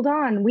 wait, hold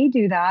on, we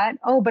do that.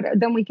 Oh, but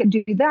then we could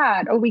do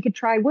that. Oh, we could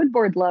try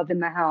woodboard love in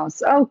the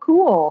house. Oh,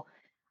 cool.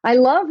 I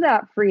love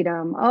that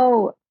freedom.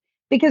 Oh,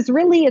 because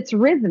really it's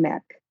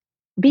rhythmic.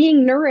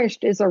 Being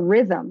nourished is a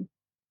rhythm.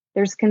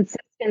 There's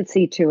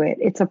consistency to it.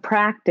 It's a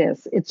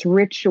practice. It's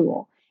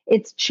ritual.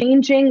 It's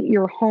changing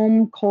your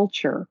home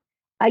culture.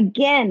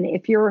 Again,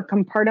 if you're a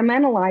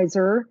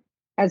compartmentalizer,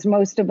 as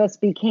most of us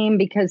became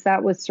because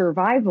that was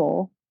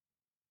survival,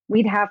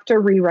 we'd have to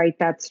rewrite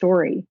that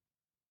story.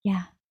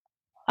 Yeah.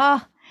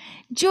 Oh,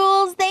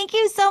 Jules, thank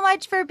you so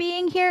much for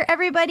being here,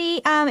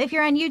 everybody. If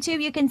you're on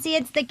YouTube, you can see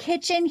it's the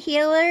Kitchen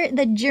Healer,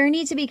 the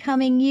journey to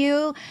becoming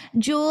you.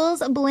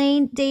 Jules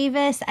Blaine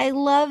Davis. I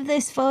love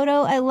this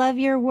photo. I love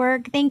your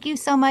work. Thank you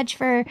so much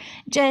for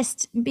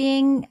just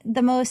being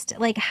the most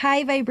like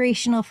high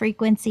vibrational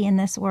frequency in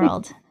this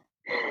world.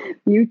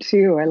 You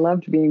too. I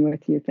loved being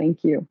with you.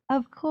 Thank you.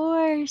 Of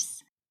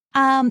course.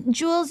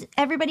 Jules,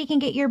 everybody can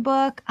get your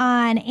book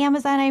on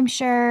Amazon, I'm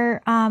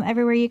sure,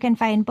 everywhere you can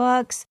find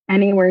books.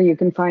 Anywhere you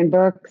can find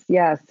books.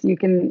 Yes, you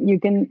can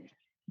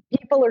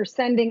people are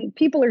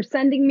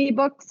sending me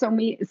books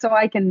so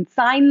I can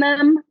sign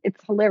them. It's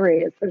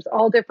hilarious. There's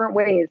all different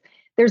ways.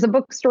 There's a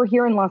bookstore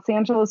here in Los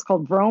Angeles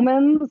called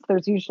Vroman's.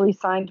 There's usually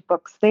signed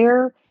books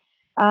there.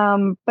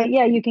 But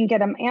yeah, you can get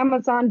them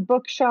Amazon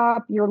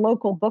bookshop, your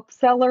local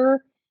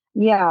bookseller.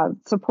 Yeah,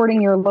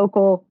 supporting your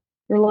local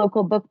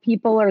book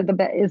people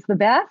is the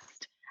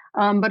best.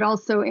 But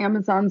also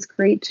Amazon's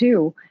great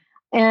too.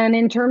 And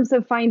in terms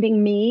of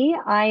finding me,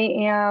 I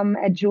am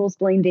at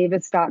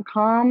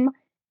julesblainedavis.com.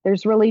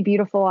 There's really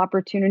beautiful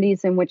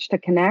opportunities in which to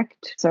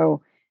connect.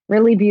 So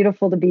really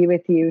beautiful to be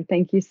with you.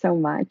 Thank you so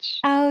much.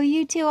 Oh,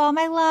 you too, all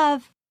my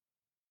love.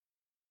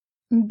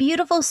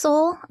 Beautiful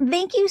soul,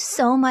 thank you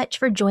so much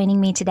for joining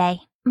me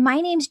today.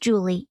 My name's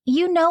Julie.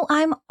 You know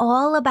I'm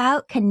all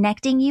about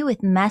connecting you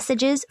with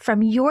messages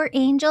from your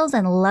angels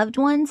and loved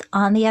ones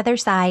on the other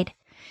side.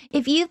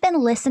 If you've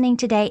been listening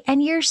today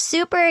and you're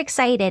super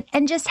excited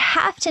and just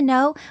have to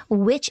know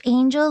which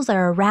angels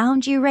are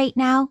around you right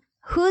now,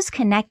 who's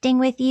connecting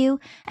with you,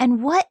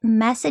 and what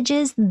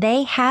messages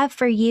they have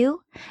for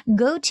you,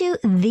 go to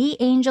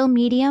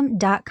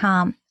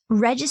theangelmedium.com.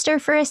 Register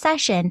for a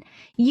session.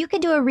 You can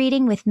do a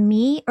reading with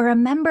me or a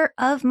member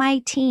of my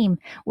team.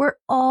 We're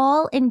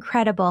all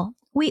incredible.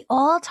 We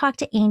all talk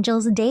to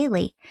angels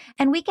daily,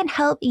 and we can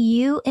help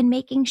you in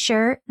making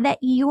sure that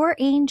your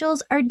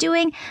angels are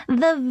doing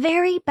the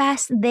very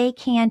best they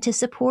can to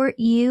support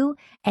you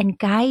and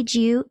guide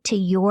you to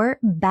your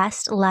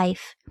best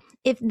life.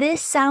 If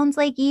this sounds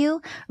like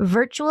you,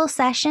 virtual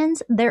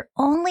sessions, they're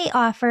only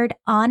offered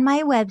on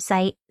my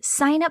website.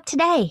 Sign up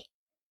today.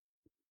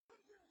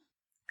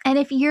 And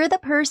if you're the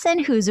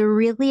person who's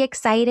really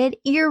excited,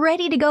 you're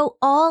ready to go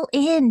all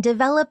in,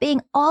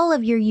 developing all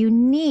of your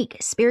unique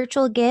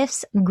spiritual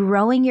gifts,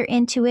 growing your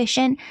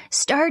intuition,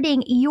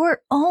 starting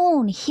your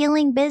own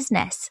healing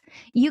business,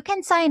 you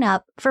can sign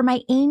up for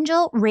my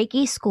Angel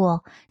Reiki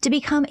School to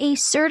become a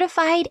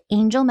certified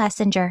angel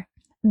messenger.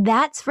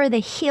 That's for the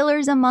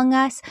healers among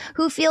us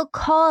who feel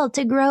called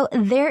to grow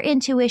their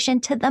intuition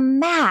to the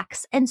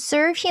max and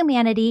serve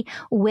humanity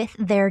with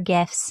their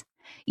gifts.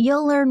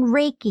 You'll learn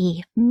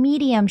Reiki,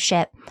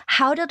 mediumship,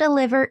 how to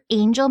deliver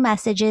angel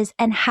messages,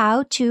 and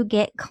how to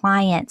get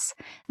clients.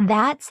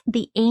 That's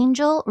the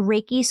Angel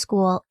Reiki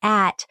School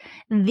at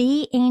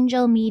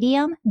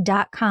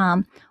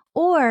theangelmedium.com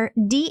or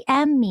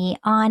DM me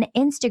on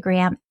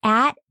Instagram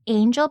at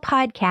Angel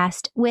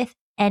Podcast with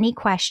any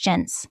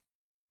questions.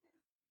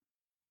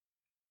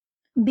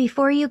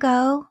 Before you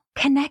go,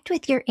 connect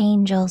with your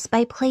angels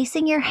by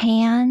placing your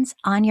hands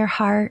on your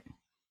heart.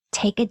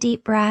 Take a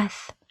deep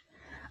breath.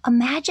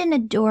 Imagine a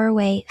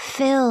doorway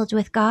filled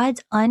with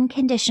God's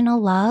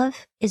unconditional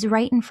love is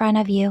right in front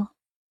of you.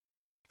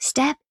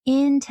 Step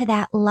into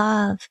that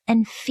love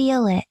and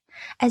feel it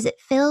as it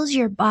fills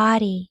your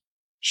body,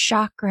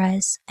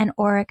 chakras, and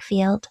auric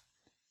field.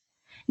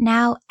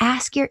 Now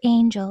ask your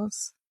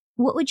angels,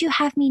 what would you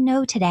have me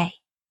know today?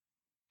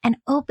 And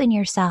open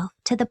yourself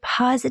to the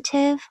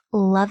positive,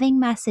 loving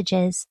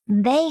messages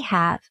they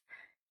have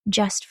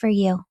just for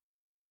you.